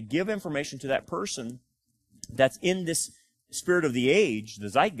trying to give information to that person that's in this spirit of the age, the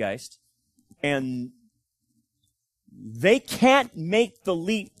zeitgeist, and they can't make the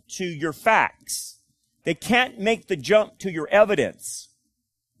leap to your facts. They can't make the jump to your evidence.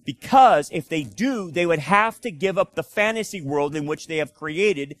 Because if they do, they would have to give up the fantasy world in which they have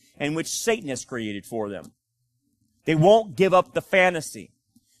created and which Satan has created for them. They won't give up the fantasy.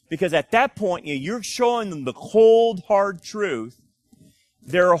 Because at that point, you're showing them the cold, hard truth.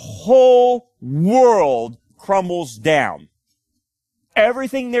 Their whole world crumbles down.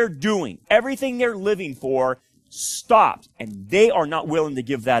 Everything they're doing, everything they're living for, stops. And they are not willing to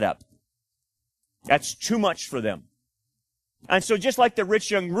give that up. That's too much for them. And so just like the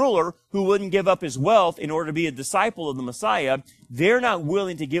rich young ruler who wouldn't give up his wealth in order to be a disciple of the Messiah, they're not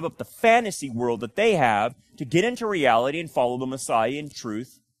willing to give up the fantasy world that they have to get into reality and follow the Messiah in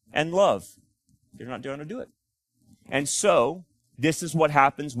truth and love. They're not going to do it. And so this is what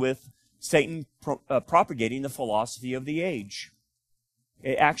happens with Satan propagating the philosophy of the age.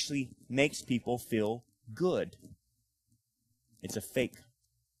 It actually makes people feel good. It's a fake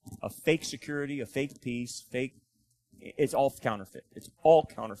security, a fake peace, it's all counterfeit. It's all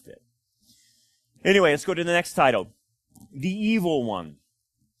counterfeit. Anyway, let's go to the next title. The Evil One.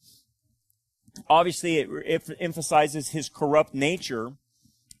 Obviously, it emphasizes his corrupt nature,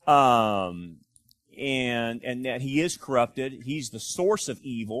 and that he is corrupted. He's the source of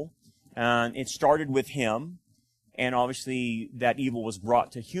evil, and it started with him, and obviously that evil was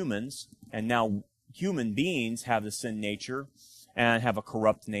brought to humans, and now human beings have the sin nature and have a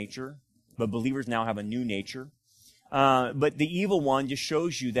corrupt nature, but believers now have a new nature. But the evil one just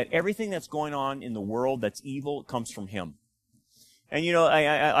shows you that everything that's going on in the world that's evil comes from him. And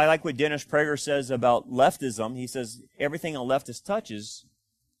I like what Dennis Prager says about leftism. He says everything a leftist touches,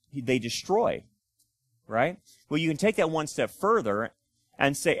 they destroy. Right? Well, you can take that one step further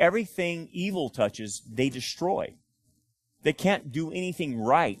and say everything evil touches, they destroy. They can't do anything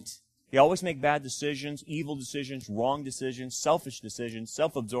right. They always make bad decisions, evil decisions, wrong decisions, selfish decisions,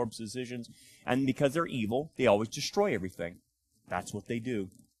 self-absorbed decisions. And because they're evil, they always destroy everything. That's what they do.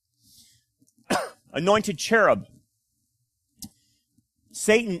 Anointed cherub.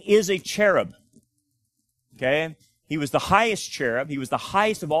 Satan is a cherub. Okay? He was the highest cherub. He was the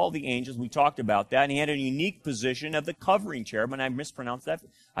highest of all the angels. We talked about that. And he had a unique position of the covering cherub. And I mispronounced that.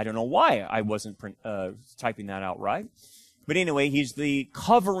 I don't know why I wasn't typing that out right. But anyway, he's the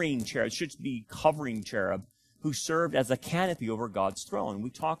covering cherub. It should be covering cherub who served as a canopy over God's throne.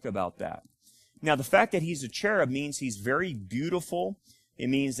 We talked about that. Now, the fact that he's a cherub means he's very beautiful. It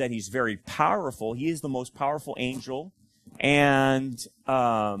means that he's very powerful. He is the most powerful angel. And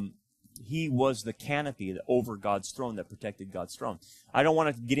he was the canopy over God's throne that protected God's throne. I don't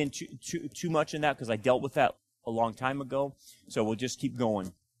want to get into too much in that because I dealt with that a long time ago. So we'll just keep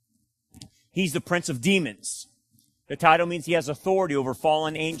going. He's the prince of demons. The title means he has authority over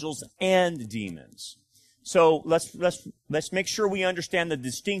fallen angels and demons. So let's make sure we understand the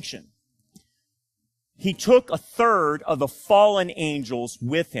distinction. He took a third of the fallen angels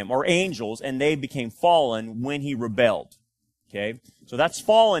with him, or angels, and they became fallen when he rebelled. Okay? So that's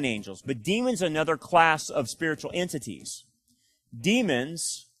fallen angels. But demons are another class of spiritual entities.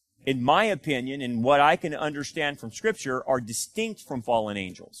 Demons, in my opinion, and what I can understand from Scripture, are distinct from fallen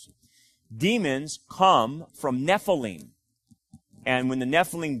angels. Demons come from Nephilim. And when the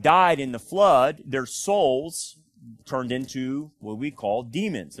Nephilim died in the flood, their souls turned into what we call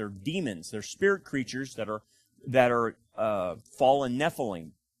demons. They're demons. They're spirit creatures that are fallen Nephilim.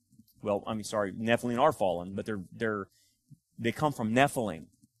 Well, Nephilim are fallen, but they come from Nephilim.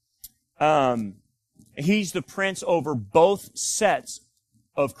 He's the prince over both sets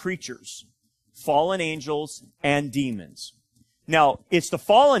of creatures, fallen angels and demons. Now, it's the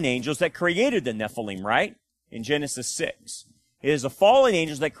fallen angels that created the Nephilim, right? In Genesis 6. It is the fallen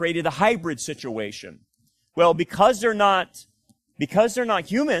angels that created the hybrid situation. Well, because they're not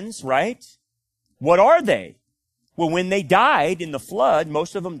humans, right? What are they? Well, when they died in the flood,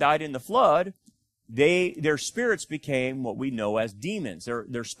 most of them died in the flood, their spirits became what we know as demons.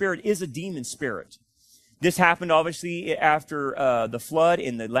 Their spirit is a demon spirit. This happened obviously after the flood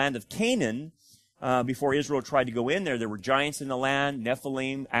in the land of Canaan. Before Israel tried to go in there, there were giants in the land,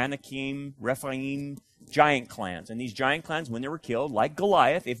 Nephilim, Anakim, Rephaim, giant clans. And these giant clans, when they were killed, like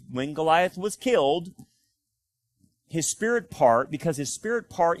Goliath, when Goliath was killed, his spirit part, because his spirit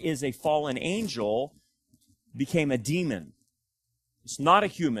part is a fallen angel, became a demon. It's not a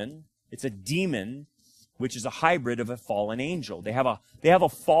human, it's a demon, which is a hybrid of a fallen angel. They have a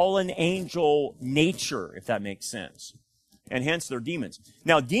fallen angel nature, if that makes sense. And hence they're demons.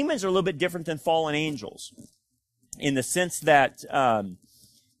 Now, demons are a little bit different than fallen angels in the sense that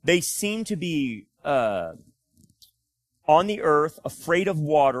they seem to be on the earth, afraid of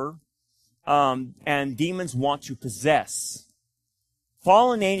water, and demons want to possess.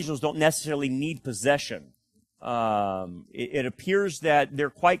 Fallen angels don't necessarily need possession. It appears that they're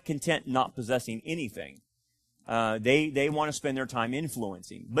quite content not possessing anything. They want to spend their time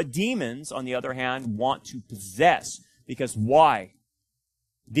influencing. But demons, on the other hand, want to possess. Because why?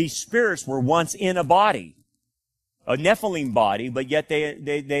 These spirits were once in a body, a Nephilim body, but yet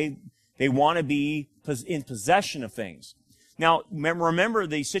they want to be in possession of things. Now, remember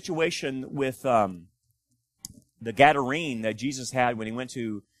the situation with the Gadarene that Jesus had when he went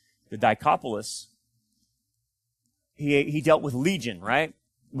to the Decapolis. He dealt with legion, right?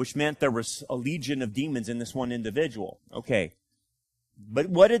 Which meant there was a legion of demons in this one individual. Okay. But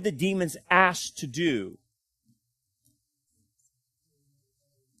what did the demons ask to do?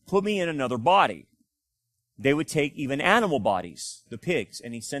 Put me in another body. They would take even animal bodies, the pigs,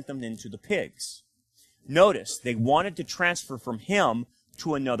 and he sent them into the pigs. Notice, they wanted to transfer from him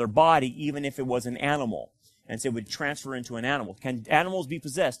to another body, even if it was an animal. And so it would transfer into an animal. Can animals be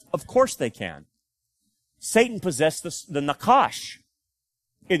possessed? Of course they can. Satan possessed the Nakash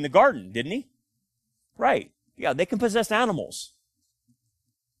in the garden, didn't he? Right. Yeah, they can possess animals.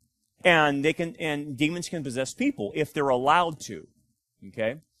 And demons can possess people if they're allowed to.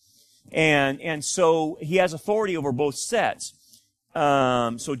 Okay? And so he has authority over both sets.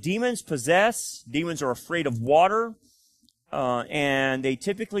 So demons possess, demons are afraid of water, and they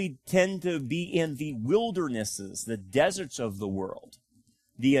typically tend to be in the wildernesses, the deserts of the world,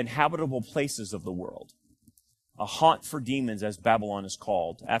 the inhabitable places of the world. A haunt for demons, as Babylon is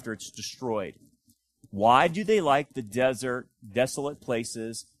called, after it's destroyed. Why do they like the desert, desolate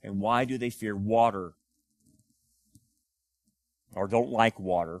places, and why do they fear water? Or don't like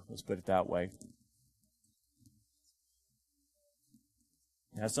water, let's put it that way.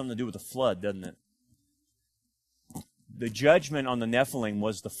 It has something to do with the flood, doesn't it? The judgment on the Nephilim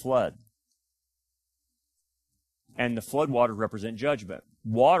was the flood. And the flood water represent judgment.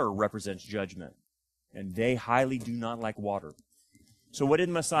 Water represents judgment. And they highly do not like water. So what did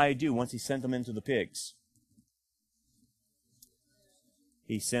Messiah do once he sent them into the pigs?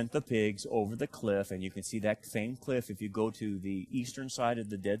 He sent the pigs over the cliff, and you can see that same cliff if you go to the eastern side of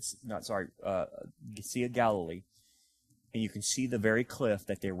the Sea of Galilee, and you can see the very cliff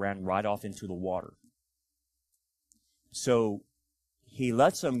that they ran right off into the water. So he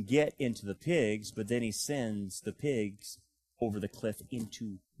lets them get into the pigs, but then he sends the pigs over the cliff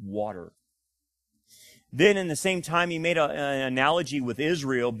into water. Then in the same time, he made an analogy with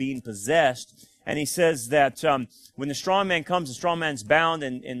Israel being possessed. And he says that when the strong man comes, the strong man's bound,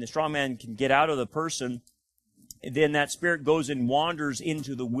 and the strong man can get out of the person. Then that spirit goes and wanders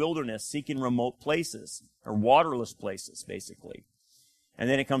into the wilderness, seeking remote places, or waterless places, basically. And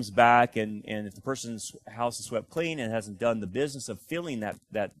then it comes back, and if the person's house is swept clean and hasn't done the business of filling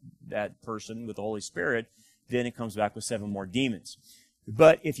that person with the Holy Spirit, then it comes back with 7 more demons.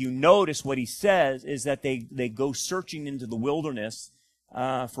 But if you notice what he says is that they go searching into the wilderness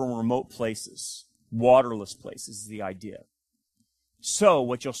from remote places, waterless places is the idea. So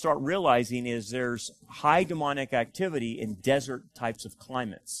what you'll start realizing is there's high demonic activity in desert types of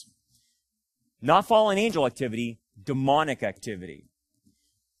climates. Not fallen angel activity, demonic activity.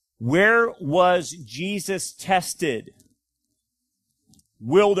 Where was Jesus tested?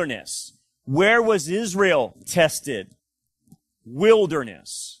 Wilderness. Where was Israel tested?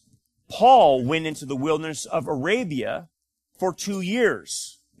 Wilderness. Paul went into the wilderness of Arabia for 2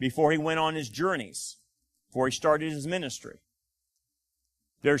 years before he went on his journeys, before he started his ministry.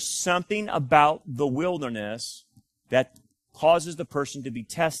 There's something about the wilderness that causes the person to be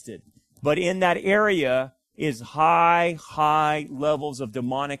tested. But in that area is high levels of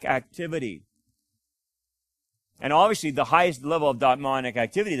demonic activity. And obviously the highest level of demonic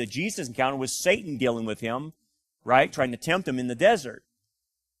activity that Jesus encountered was Satan dealing with him, right? Trying to tempt him in the desert.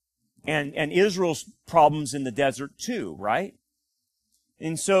 And Israel's problems in the desert too, right?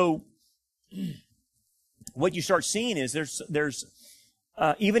 And so what you start seeing is there's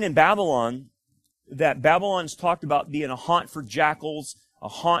even in Babylon, that Babylon's talked about being a haunt for jackals, a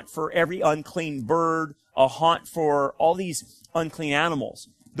haunt for every unclean bird, a haunt for all these unclean animals.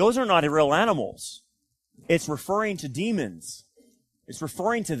 Those are not real animals. It's referring to demons. It's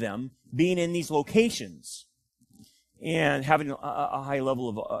referring to them being in these locations and having a high level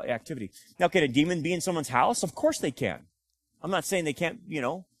of activity. Now, can a demon be in someone's house? Of course they can. I'm not saying they can't,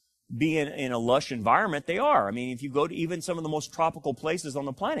 be in a lush environment. They are. I mean, if you go to even some of the most tropical places on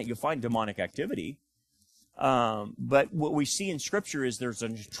the planet, you'll find demonic activity. But what we see in Scripture is there's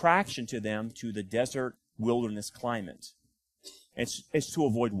an attraction to them to the desert wilderness climate. It's to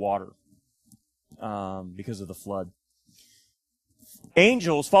avoid water because of the flood.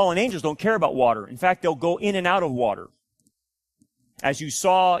 Fallen angels don't care about water. In fact, they'll go in and out of water. As you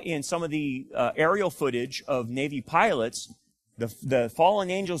saw in some of the aerial footage of Navy pilots, the fallen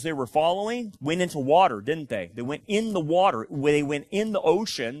angels they were following went into water, didn't they? They went in the water. They went in the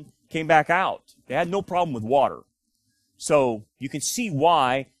ocean, came back out. They had no problem with water. So you can see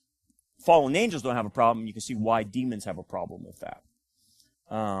why fallen angels don't have a problem. You can see why demons have a problem with that.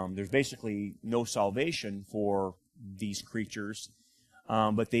 There's basically no salvation for these creatures,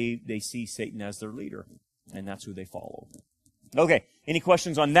 but they see Satan as their leader, and that's who they follow. Okay, any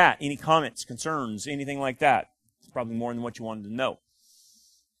questions on that? Any comments, concerns, anything like that? It's probably more than what you wanted to know.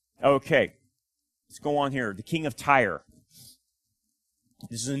 Okay, let's go on here. The king of Tyre.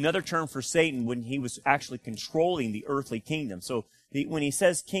 This is another term for Satan when he was actually controlling the earthly kingdom. So when he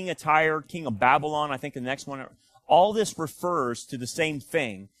says king of Tyre, king of Babylon, I think the next one, all this refers to the same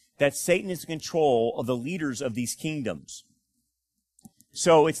thing, that Satan is in control of the leaders of these kingdoms.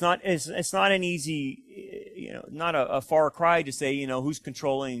 So it's not an easy, not a far cry to say, who's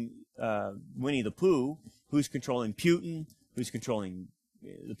controlling Winnie the Pooh, who's controlling Putin, who's controlling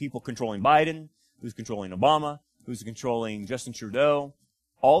the people controlling Biden, who's controlling Obama, who's controlling Justin Trudeau.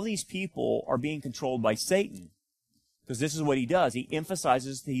 All these people are being controlled by Satan. Because this is what he does. He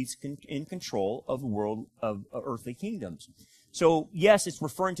emphasizes that he's in control of the world of earthly kingdoms. So, yes, it's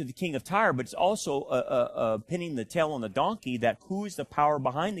referring to the king of Tyre, but it's also pinning the tail on the donkey that who is the power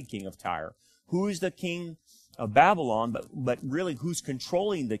behind the king of Tyre? Who is the king of Babylon, but really who's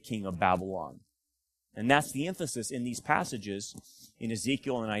controlling the king of Babylon? And that's the emphasis in these passages in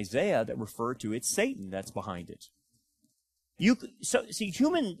Ezekiel and Isaiah that refer to it's Satan that's behind it.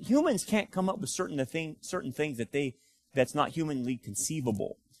 Humans can't come up with certain things that's not humanly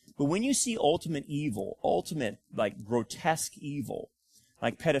conceivable. But when you see ultimate evil, like grotesque evil,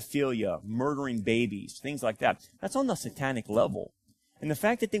 like pedophilia, murdering babies, things like that, that's on the satanic level. And the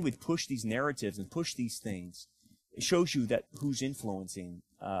fact that they would push these narratives and push these things, it shows you that who's influencing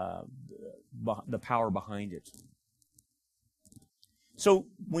the power behind it. So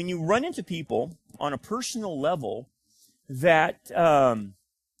when you run into people on a personal level that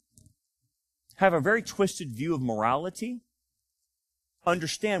have a very twisted view of morality,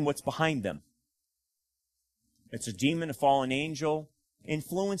 understand what's behind them. It's a demon, a fallen angel,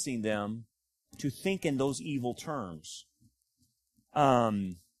 influencing them to think in those evil terms.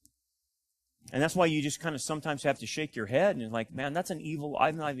 And that's why you just kind of sometimes have to shake your head and like, man, that's an evil,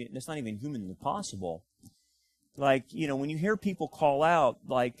 that's not even humanly possible. Like, when you hear people call out,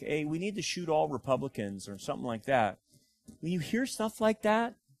 like, hey, we need to shoot all Republicans or something like that. When you hear stuff like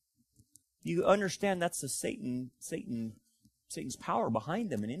that, you understand that's the Satan's power behind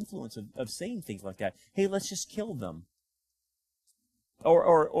them and influence of saying things like that. Hey, let's just kill them.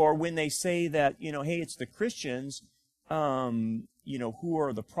 Or when they say that, hey, it's the Christians, who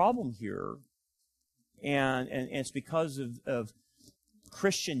are the problem here, and it's because of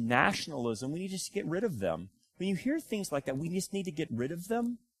Christian nationalism. We need to just get rid of them. When you hear things like that, we just need to get rid of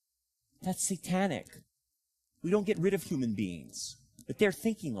them. That's satanic. We don't get rid of human beings, but they're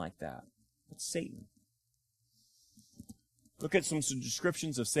thinking like that. It's Satan. Look at some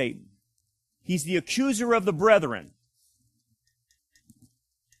descriptions of Satan. He's the accuser of the brethren.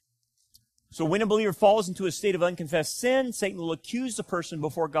 So when a believer falls into a state of unconfessed sin, Satan will accuse the person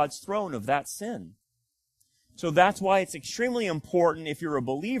before God's throne of that sin. So that's why it's extremely important, if you're a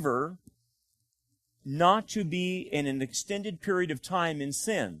believer, not to be in an extended period of time in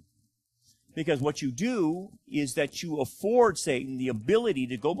sin. Because what you do is that you afford Satan the ability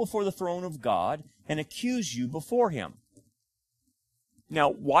to go before the throne of God and accuse you before him. Now,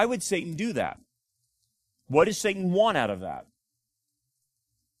 why would Satan do that? What does Satan want out of that?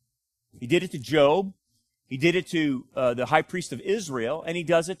 He did it to Job. He did it to the high priest of Israel, and he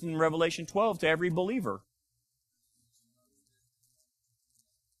does it in Revelation 12 to every believer.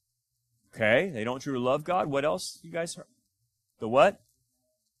 Okay, they don't truly love God. What else you guys heard? The what?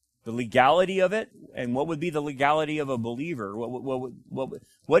 The legality of it. And what would be the legality of a believer?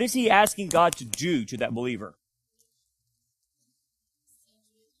 What is he asking God to do to that believer?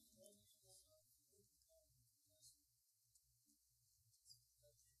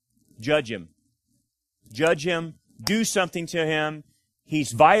 Judge him. Judge him. Do something to him.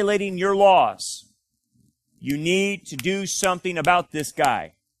 He's violating your laws. You need to do something about this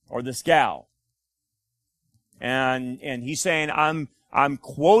guy or this gal. And he's saying, I'm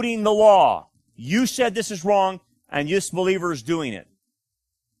quoting the law. You said this is wrong, and this believer is doing it.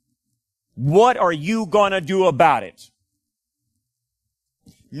 What are you going to do about it?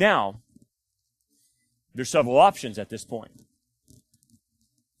 Now, there's several options at this point.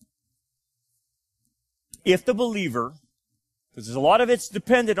 If the believer, because a lot of it's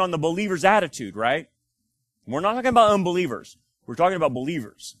dependent on the believer's attitude, right? We're not talking about unbelievers. We're talking about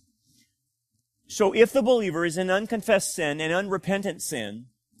believers. So if the believer is in unconfessed sin and unrepentant sin,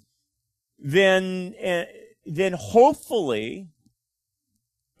 then hopefully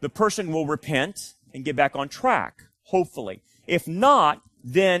the person will repent and get back on track. Hopefully. If not,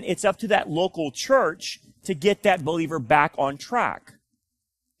 then it's up to that local church to get that believer back on track.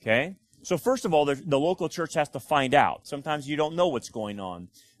 Okay? So first of all, the local church has to find out. Sometimes you don't know what's going on.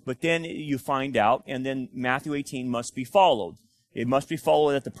 But then you find out, and then Matthew 18 must be followed. It must be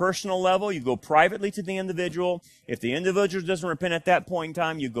followed at the personal level. You go privately to the individual. If the individual doesn't repent at that point in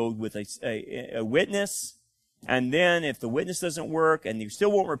time, you go with a witness. And then if the witness doesn't work and you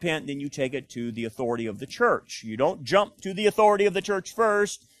still won't repent, then you take it to the authority of the church. You don't jump to the authority of the church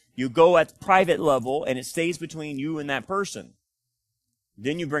first. You go at the private level, and it stays between you and that person.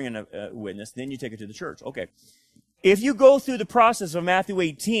 Then you bring in a witness. Then you take it to the church. Okay. If you go through the process of Matthew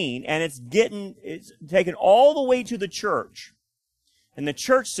 18 and it's taken all the way to the church, and the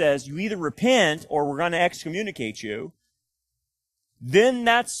church says you either repent or we're going to excommunicate you, then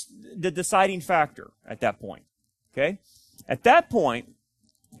that's the deciding factor at that point. Okay? At that point,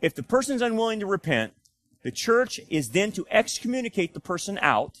 if the person's unwilling to repent, the church is then to excommunicate the person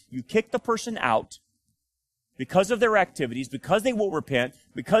out. You kick the person out because of their activities, because they won't repent,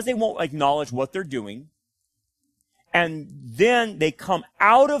 because they won't acknowledge what they're doing. And then they come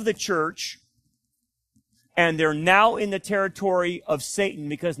out of the church, and they're now in the territory of Satan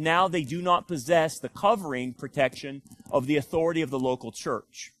because now they do not possess the covering protection of the authority of the local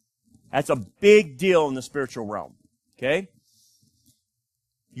church. That's a big deal in the spiritual realm. Okay?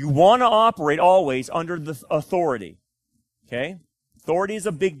 You want to operate always under the authority. Okay? Authority is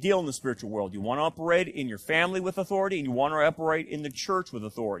a big deal in the spiritual world. You want to operate in your family with authority, and you want to operate in the church with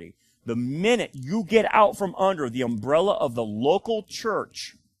authority. The minute you get out from under the umbrella of the local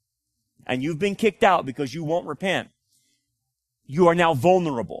church, and you've been kicked out because you won't repent, you are now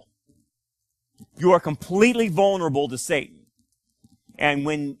vulnerable. You are completely vulnerable to Satan. And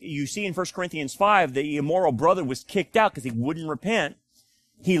when you see in 1 Corinthians 5, the immoral brother was kicked out because he wouldn't repent,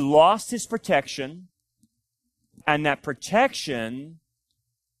 he lost his protection, and that protection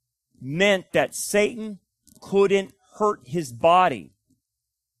meant that Satan couldn't hurt his body.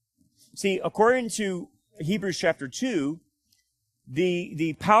 See, according to Hebrews chapter 2,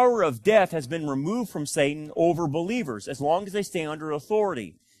 the power of death has been removed from Satan over believers as long as they stay under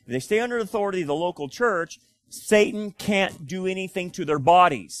authority. If they stay under authority of the local church, Satan can't do anything to their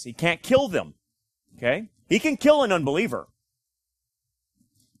bodies. He can't kill them. Okay? He can kill an unbeliever.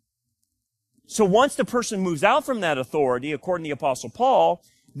 So once the person moves out from that authority, according to the Apostle Paul,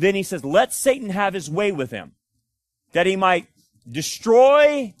 then he says, let Satan have his way with him, that he might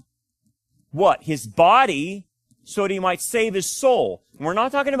destroy what? His body, so that he might save his soul. And we're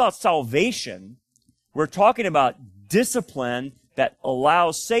not talking about salvation. We're talking about discipline that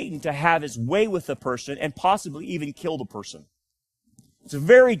allows Satan to have his way with the person and possibly even kill the person. It's a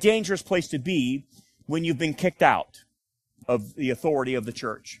very dangerous place to be when you've been kicked out of the authority of the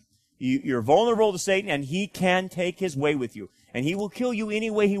church. You're vulnerable to Satan, and he can take his way with you. And he will kill you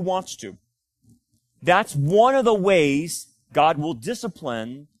any way he wants to. That's one of the ways God will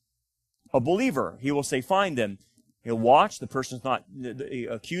discipline a believer. He will say, fine then. He'll watch. The person's not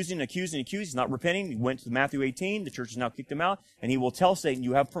accusing. He's not repenting. He went to Matthew 18. The church has now kicked him out. And he will tell Satan,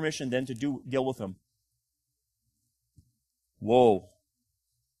 you have permission then to deal with him. Whoa.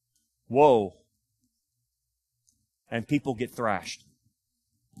 Whoa. And people get thrashed.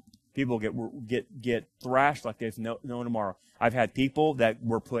 People get thrashed like there's no tomorrow. I've had people that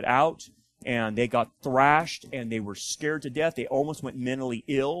were put out, and they got thrashed, and they were scared to death. They almost went mentally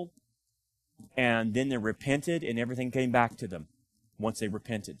ill. And then they repented, and everything came back to them once they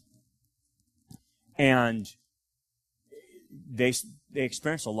repented. And they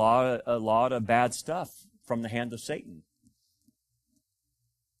experienced a lot of bad stuff from the hand of Satan.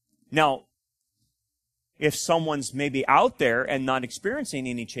 Now, if someone's maybe out there and not experiencing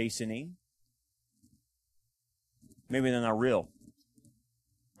any chastening, maybe they're not real.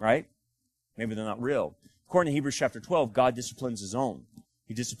 Right? Maybe they're not real. According to Hebrews chapter 12, God disciplines His own.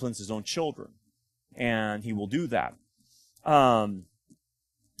 He disciplines His own children. And He will do that. And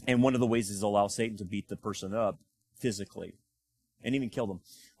one of the ways is allow Satan to beat the person up physically and even kill them.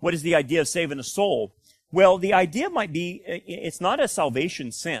 What is the idea of saving a soul? Well, the idea might be, it's not a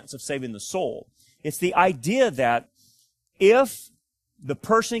salvation sense of saving the soul. It's the idea that if the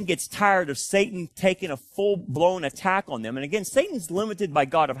person gets tired of Satan taking a full-blown attack on them, and again, Satan's limited by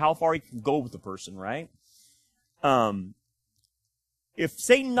God of how far he can go with the person, right? If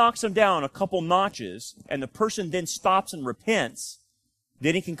Satan knocks him down a couple notches, and the person then stops and repents,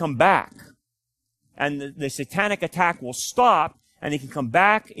 then he can come back. And the satanic attack will stop, and he can come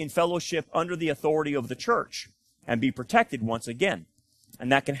back in fellowship under the authority of the church and be protected once again.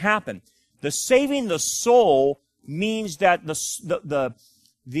 And that can happen. The saving the soul means that the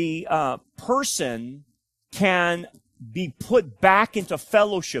person can be put back into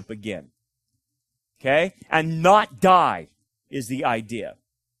fellowship again. Okay? And not die is the idea.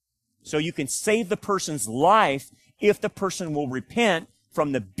 So you can save the person's life if the person will repent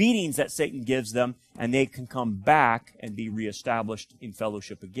from the beatings that Satan gives them, and they can come back and be reestablished in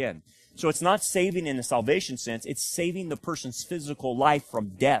fellowship again. So it's not saving in a salvation sense, it's saving the person's physical life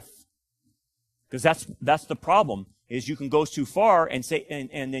from death. Because that's the problem, is you can go too far and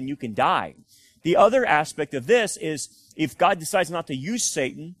then you can die. The other aspect of this is if God decides not to use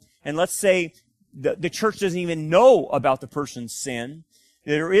Satan, and let's say the church doesn't even know about the person's sin,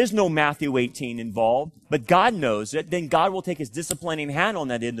 there is no Matthew 18 involved, but God knows it, then God will take His disciplining hand on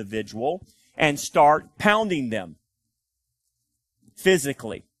that individual and start pounding them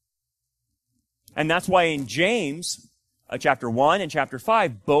physically. And that's why in James, chapter 1 and chapter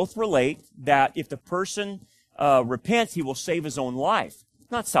 5, both relate that if the person repents, he will save his own life.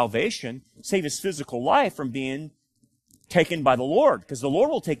 Not salvation, save his physical life from being taken by the Lord, because the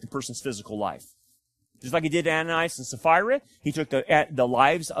Lord will take the person's physical life. Just like He did Ananias and Sapphira, He took the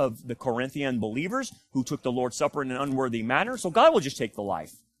lives of the Corinthian believers who took the Lord's Supper in an unworthy manner. So God will just take the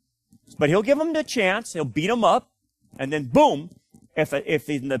life. But He'll give them the chance. He'll beat them up. And then boom, if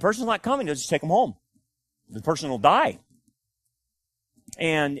the person's not coming, He'll just take them home. The person will die.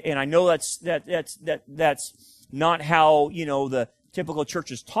 And I know that's not how, the typical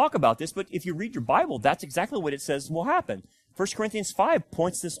churches talk about this, but if you read your Bible, that's exactly what it says will happen. 1 Corinthians 5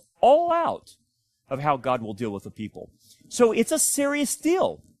 points this all out of how God will deal with the people. So it's a serious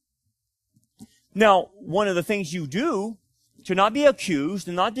deal. Now, one of the things you do to not be accused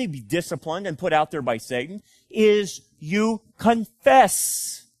and not to be disciplined and put out there by Satan is you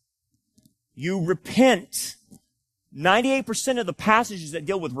confess. You repent. 98% of the passages that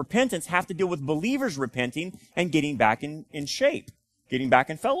deal with repentance have to deal with believers repenting and getting back in shape, getting back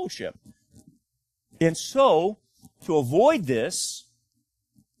in fellowship. And so, to avoid this,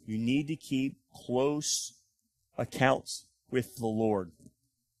 you need to keep close accounts with the Lord.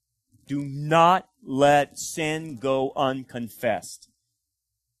 Do not let sin go unconfessed.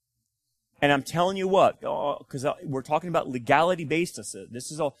 And I'm telling you what, because we're talking about legality basis.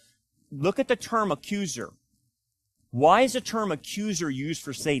 Look at the term accuser. Why is the term accuser used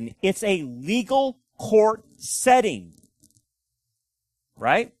for Satan? It's a legal court setting.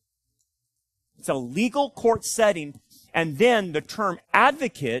 Right? It's a legal court setting. And then the term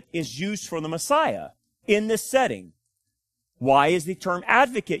advocate is used for the Messiah in this setting. Why is the term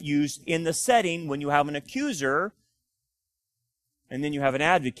advocate used in the setting when you have an accuser and then you have an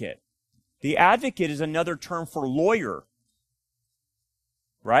advocate? The advocate is another term for lawyer.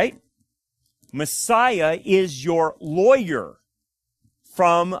 Right? Messiah is your lawyer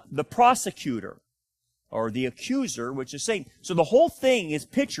from the prosecutor or the accuser, which is Satan. So the whole thing is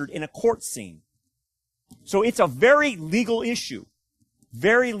pictured in a court scene. So it's a very legal issue.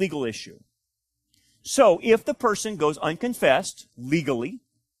 Very legal issue. So if the person goes unconfessed legally,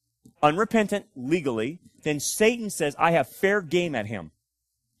 unrepentant legally, then Satan says, I have fair game at him.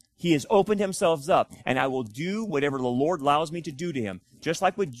 He has opened himself up, and I will do whatever the Lord allows me to do to him. Just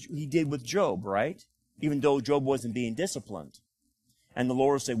like what He did with Job, right? Even though Job wasn't being disciplined. And the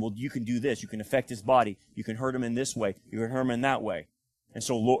Lord will say, well, you can do this. You can affect his body. You can hurt him in this way. You can hurt him in that way. And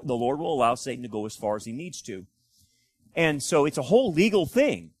so the Lord will allow Satan to go as far as he needs to. And so it's a whole legal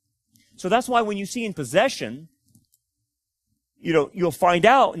thing. So that's why when you see in possession, you'll find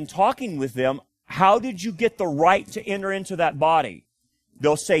out in talking with them, how did you get the right to enter into that body?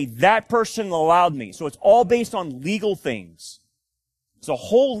 They'll say, that person allowed me. So it's all based on legal things. It's a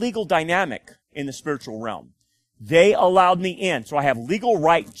whole legal dynamic in the spiritual realm. They allowed me in, so I have legal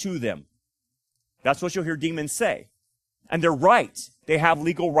right to them. That's what you'll hear demons say. And they're right. They have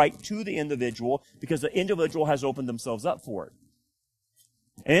legal right to the individual because the individual has opened themselves up for it.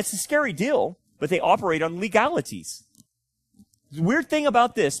 And it's a scary deal, but they operate on legalities. The weird thing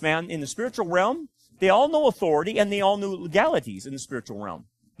about this, man, in the spiritual realm, they all know authority and they all know legalities in the spiritual realm.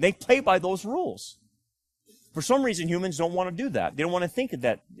 They play by those rules. For some reason, humans don't want to do that. They don't want to think of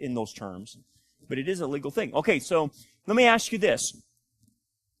that in those terms. But it is a legal thing. Okay, so let me ask you this.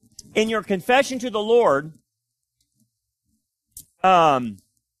 In your confession to the Lord,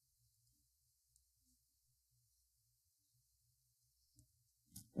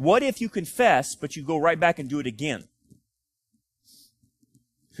 what if you confess, but you go right back and do it again?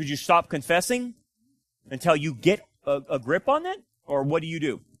 Should you stop confessing until you get a grip on it? Or what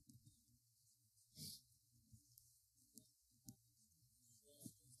do?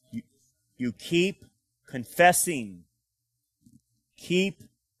 You keep confessing. Keep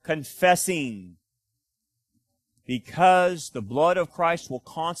confessing. Because the blood of Christ will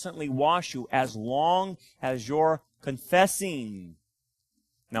constantly wash you as long as you're confessing.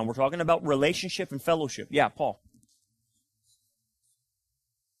 Now we're talking about relationship and fellowship. Yeah, Paul.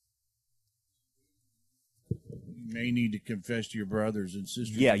 You may need to confess to your brothers and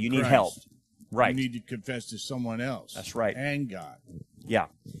sisters. Yeah, you need help. Right. You need to confess to someone else. That's right. And God. Yeah.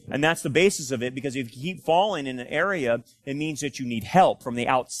 And that's the basis of it, because if you keep falling in an area, it means that you need help from the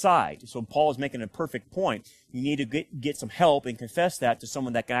outside. So Paul is making a perfect point. You need to get some help and confess that to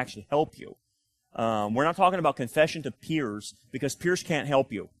someone that can actually help you. We're not talking about confession to peers, because peers can't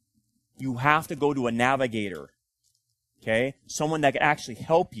help you. You have to go to a navigator. Okay? Someone that can actually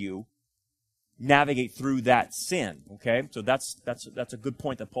help you navigate through that sin. Okay? So that's a good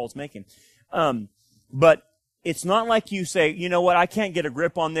point that Paul's making. But it's not like you say, you know what, I can't get a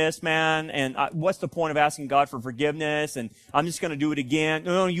grip on this, man, and what's the point of asking God for forgiveness, and I'm just going to do it again.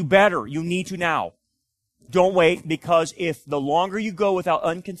 No, you better. You need to now. Don't wait, because if the longer you go without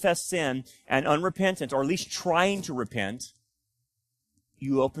unconfessed sin and unrepentant, or at least trying to repent,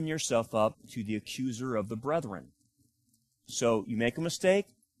 you open yourself up to the accuser of the brethren. So you make a mistake,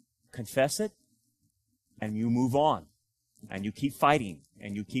 confess it, and you move on. And you keep fighting,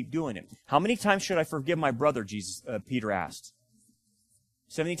 and you keep doing it. How many times should I forgive my brother, Peter asked?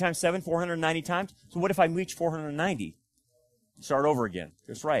 70 times 7, 490 times? So what if I reach 490? Start over again.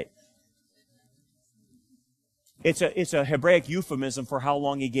 That's right. It's a Hebraic euphemism for how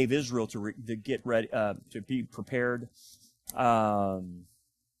long he gave Israel to get ready, to be prepared for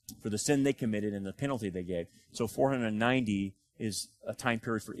the sin they committed and the penalty they gave. So 490 is a time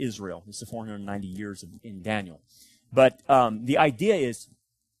period for Israel. It's the 490 years in Daniel. But the idea is,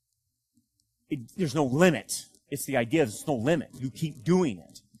 there's no limit. It's the idea of there's no limit. You keep doing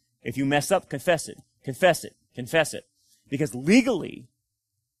it. If you mess up, confess it. Confess it. Confess it. Because legally,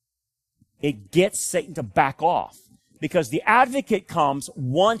 it gets Satan to back off. Because the advocate comes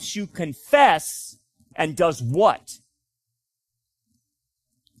once you confess and does what?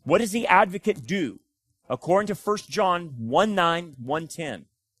 What does the advocate do? According to 1 John 1:9, 1:10.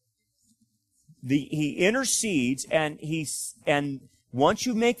 He intercedes, and once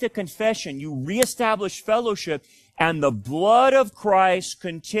you make the confession, you reestablish fellowship, and the blood of Christ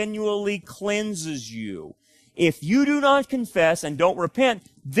continually cleanses you. If you do not confess and don't repent,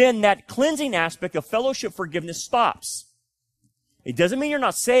 then that cleansing aspect of fellowship forgiveness stops. It doesn't mean you're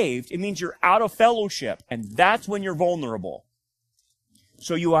not saved. It means you're out of fellowship, and that's when you're vulnerable.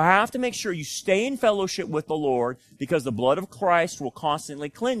 So you have to make sure you stay in fellowship with the Lord, because the blood of Christ will constantly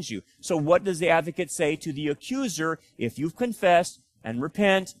cleanse you. So what does the advocate say to the accuser? If you've confessed and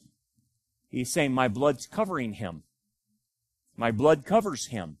repent, he's saying, my blood's covering him. My blood covers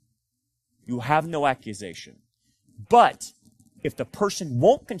him. You have no accusation. But if the person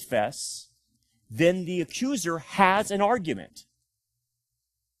won't confess, then the accuser has an argument.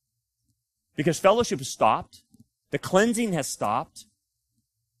 Because fellowship has stopped, the cleansing has stopped,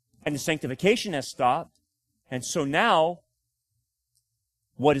 and the sanctification has stopped. And so now,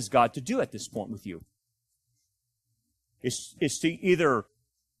 what is God to do at this point with you? It's to either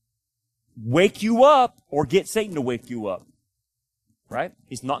wake you up or get Satan to wake you up. Right?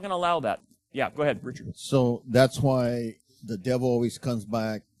 He's not going to allow that. Yeah, go ahead, Richard. So that's why the devil always comes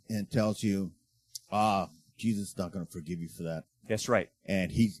back and tells you, Jesus is not going to forgive you for that. That's right.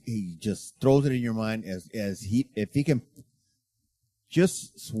 And he just throws it in your mind if he can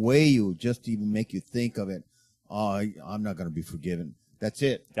just sway you, just to even make you think of it. oh, I'm not going to be forgiven. That's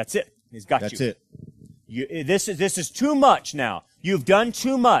it. That's it. He's got That's you. it. This is too much now. You've done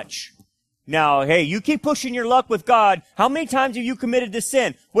too much. Now, hey, you keep pushing your luck with God. How many times have you committed to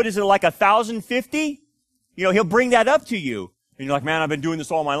sin? What is it, like 1,050? You know, he'll bring that up to you. And you're like, man, I've been doing this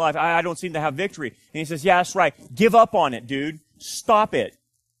all my life. I don't seem to have victory. And he says, yeah, that's right. Give up on it, dude. Stop it.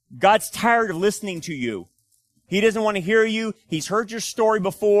 God's tired of listening to you. He doesn't want to hear you. He's heard your story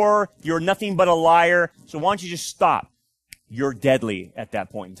before. You're nothing but a liar. So why don't you just stop? You're deadly at that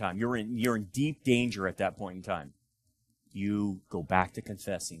point in time. You're in deep danger at that point in time. You go back to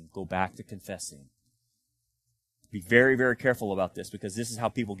confessing. Go back to confessing. Be very, very careful about this because this is how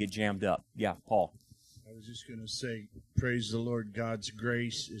people get jammed up. Yeah, Paul. I was just going to say, praise the Lord, God's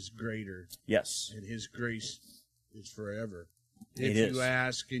grace is greater. Yes. And his grace is forever. It if is. you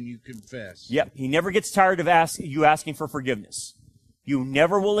ask and you confess. Yep. He never gets tired of asking for forgiveness. You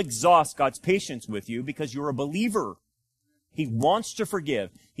never will exhaust God's patience with you because you're a believer. He wants to forgive.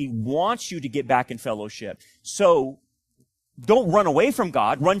 He wants you to get back in fellowship. So don't run away from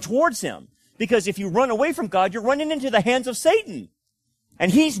God. Run towards him. Because if you run away from God, you're running into the hands of Satan.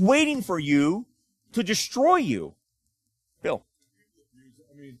 And he's waiting for you to destroy you. Bill.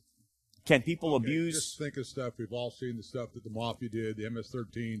 I mean, can people abuse? Just think of stuff. We've all seen the stuff that the Mafia did, the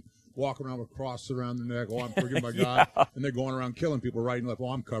MS-13, walking around with crosses around their neck. Oh, I'm forgiven by God. And they're going around killing people right and left. Oh,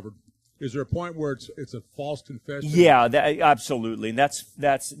 I'm covered. Is there a point where it's a false confession? Yeah, absolutely. And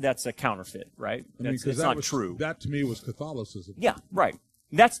that's a counterfeit, right? It's not true. That to me was Catholicism. Yeah, right.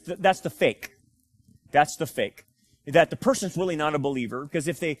 That's the fake. That's the fake. That the person's really not a believer, because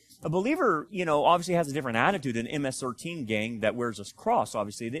if a believer, obviously has a different attitude. An MS-13 gang that wears a cross,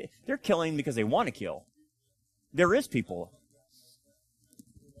 obviously, they're killing because they want to kill. There is people.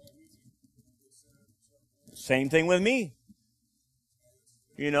 Same thing with me.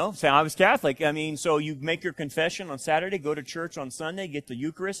 Say I was Catholic. I mean, so you make your confession on Saturday, go to church on Sunday, get the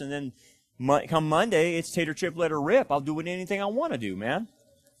Eucharist, and then come Monday, it's tater, chip, let her rip. I'll do anything I want to do, man.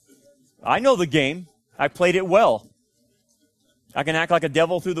 I know the game. I played it well. I can act like a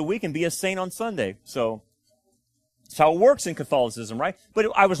devil through the week and be a saint on Sunday. So that's how it works in Catholicism, right? But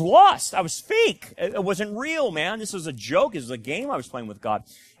I was lost. I was fake. It wasn't real, man. This was a joke. It was a game I was playing with God.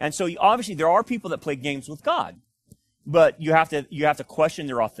 And so obviously there are people that play games with God. But you have to question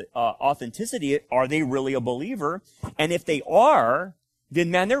their authenticity. Are they really a believer? And if they are,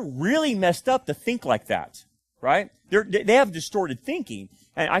 then man, they're really messed up to think like that, right? They have distorted thinking,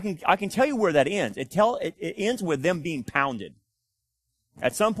 and I can tell you where that ends. It ends with them being pounded.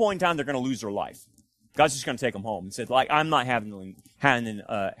 At some point in time, they're going to lose their life. God's just going to take them home and said, like, I'm not having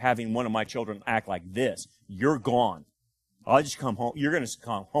one of my children act like this. You're gone. I'll just come home. You're going to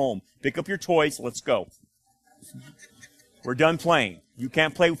come home, pick up your toys. Let's go. We're done playing. You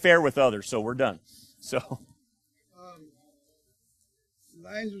can't play fair with others, so we're done. So,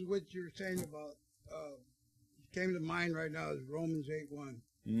 lines with what you were saying about came to mind right now is Romans 8:1.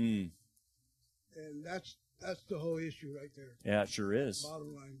 And that's the whole issue right there. Yeah, it sure is.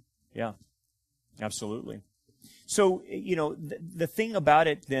 Bottom line. Yeah, absolutely. So, the thing about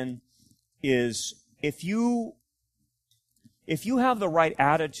it then is if you have the right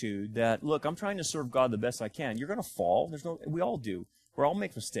attitude that, look, I'm trying to serve God the best I can, you're going to fall. We all do. We all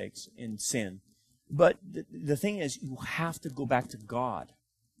make mistakes in sin. But the thing is, you have to go back to God.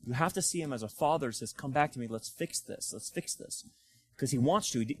 You have to see him as a father who says, come back to me, let's fix this. Let's fix this. Because he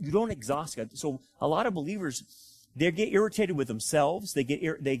wants to. You don't exhaust God. So a lot of believers, they get irritated with themselves. They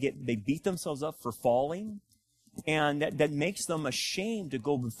beat themselves up for falling. And that makes them ashamed to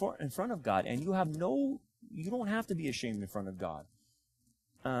go in front of God. And you don't have to be ashamed in front of God.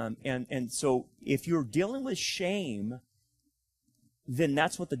 And so if you're dealing with shame, then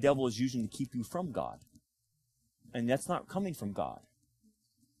that's what the devil is using to keep you from God. And that's not coming from God.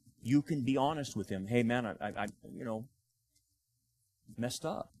 You can be honest with him. Hey, man, I messed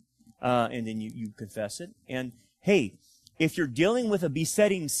up. And then you confess it. And hey, if you're dealing with a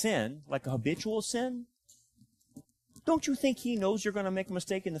besetting sin, like a habitual sin, don't you think he knows you're going to make a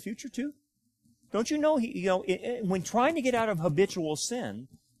mistake in the future too? Don't you know, when trying to get out of habitual sin,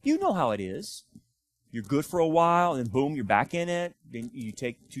 you know how it is. You're good for a while, and then boom, you're back in it. Then you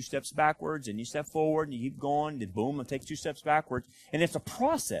take 2 steps backwards, and you step forward, and you keep going, then boom, and take 2 steps backwards. And it's a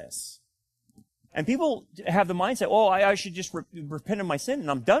process. And people have the mindset, oh, I should just repent of my sin, and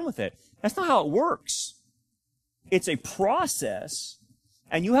I'm done with it. That's not how it works. It's a process,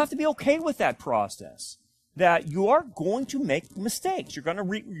 and you have to be okay with that process. That you are going to make mistakes. You're going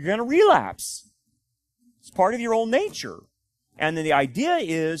to relapse. It's part of your old nature. And then the idea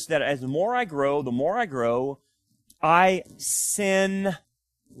is that as the more I grow, I sin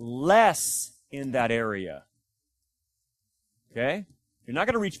less in that area. Okay? You're not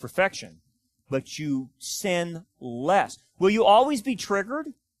going to reach perfection, but you sin less. Will you always be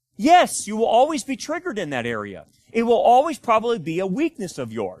triggered? Yes, you will always be triggered in that area. It will always probably be a weakness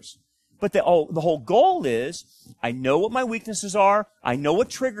of yours. But the whole goal is, I know what my weaknesses are, I know what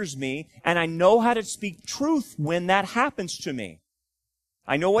triggers me, and I know how to speak truth when that happens to me.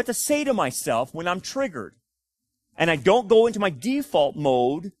 I know what to say to myself when I'm triggered. And I don't go into my default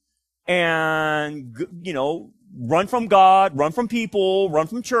mode and, run from God, run from people, run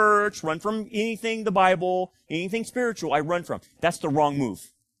from church, run from anything the Bible, anything spiritual I run from. That's the wrong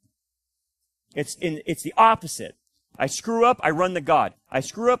move. It's the opposite. I screw up, I run to God. I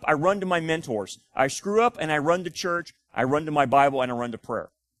screw up, I run to my mentors. I screw up and I run to church, I run to my Bible, and I run to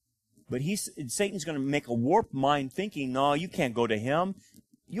prayer. But Satan's going to make a warped mind thinking, no, you can't go to him.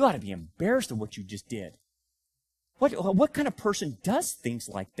 You ought to be embarrassed of what you just did. What kind of person does things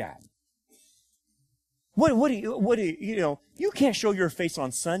like that? You can't show your face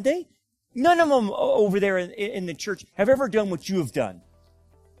on Sunday. None of them over there in the church have ever done what you have done.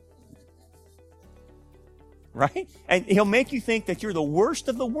 Right? And he'll make you think that you're the worst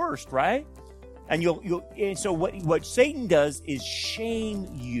of the worst, right? And so what Satan does is shame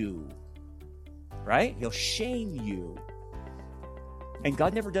you. Right? He'll shame you. And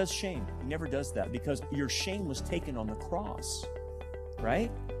God never does shame. He never does that because your shame was taken on the cross. Right?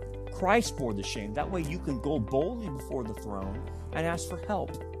 Christ bore the shame. That way you can go boldly before the throne and ask for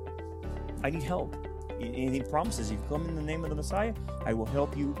help. I need help. And he promises, if you come in the name of the Messiah, I will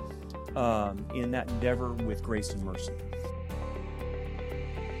help you in that endeavor with grace and mercy.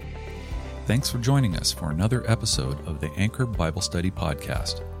 Thanks for joining us for another episode of the Anchor Bible Study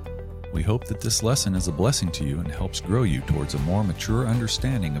Podcast. We hope that this lesson is a blessing to you and helps grow you towards a more mature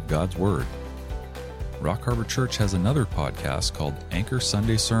understanding of God's Word. Rock Harbor Church has another podcast called Anchor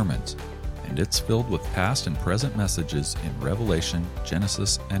Sunday Sermons, and it's filled with past and present messages in Revelation,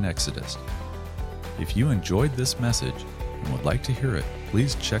 Genesis, and Exodus. If you enjoyed this message and would like to hear it,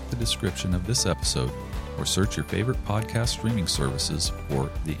 please check the description of this episode or search your favorite podcast streaming services for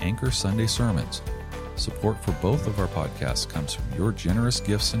the Anchor Sunday Sermons. Support for both of our podcasts comes from your generous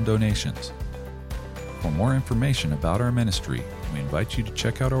gifts and donations. For more information about our ministry, we invite you to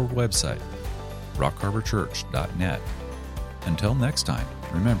check out our website, rockharborchurch.net. Until next time,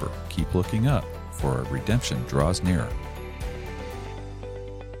 remember, keep looking up, for our redemption draws nearer.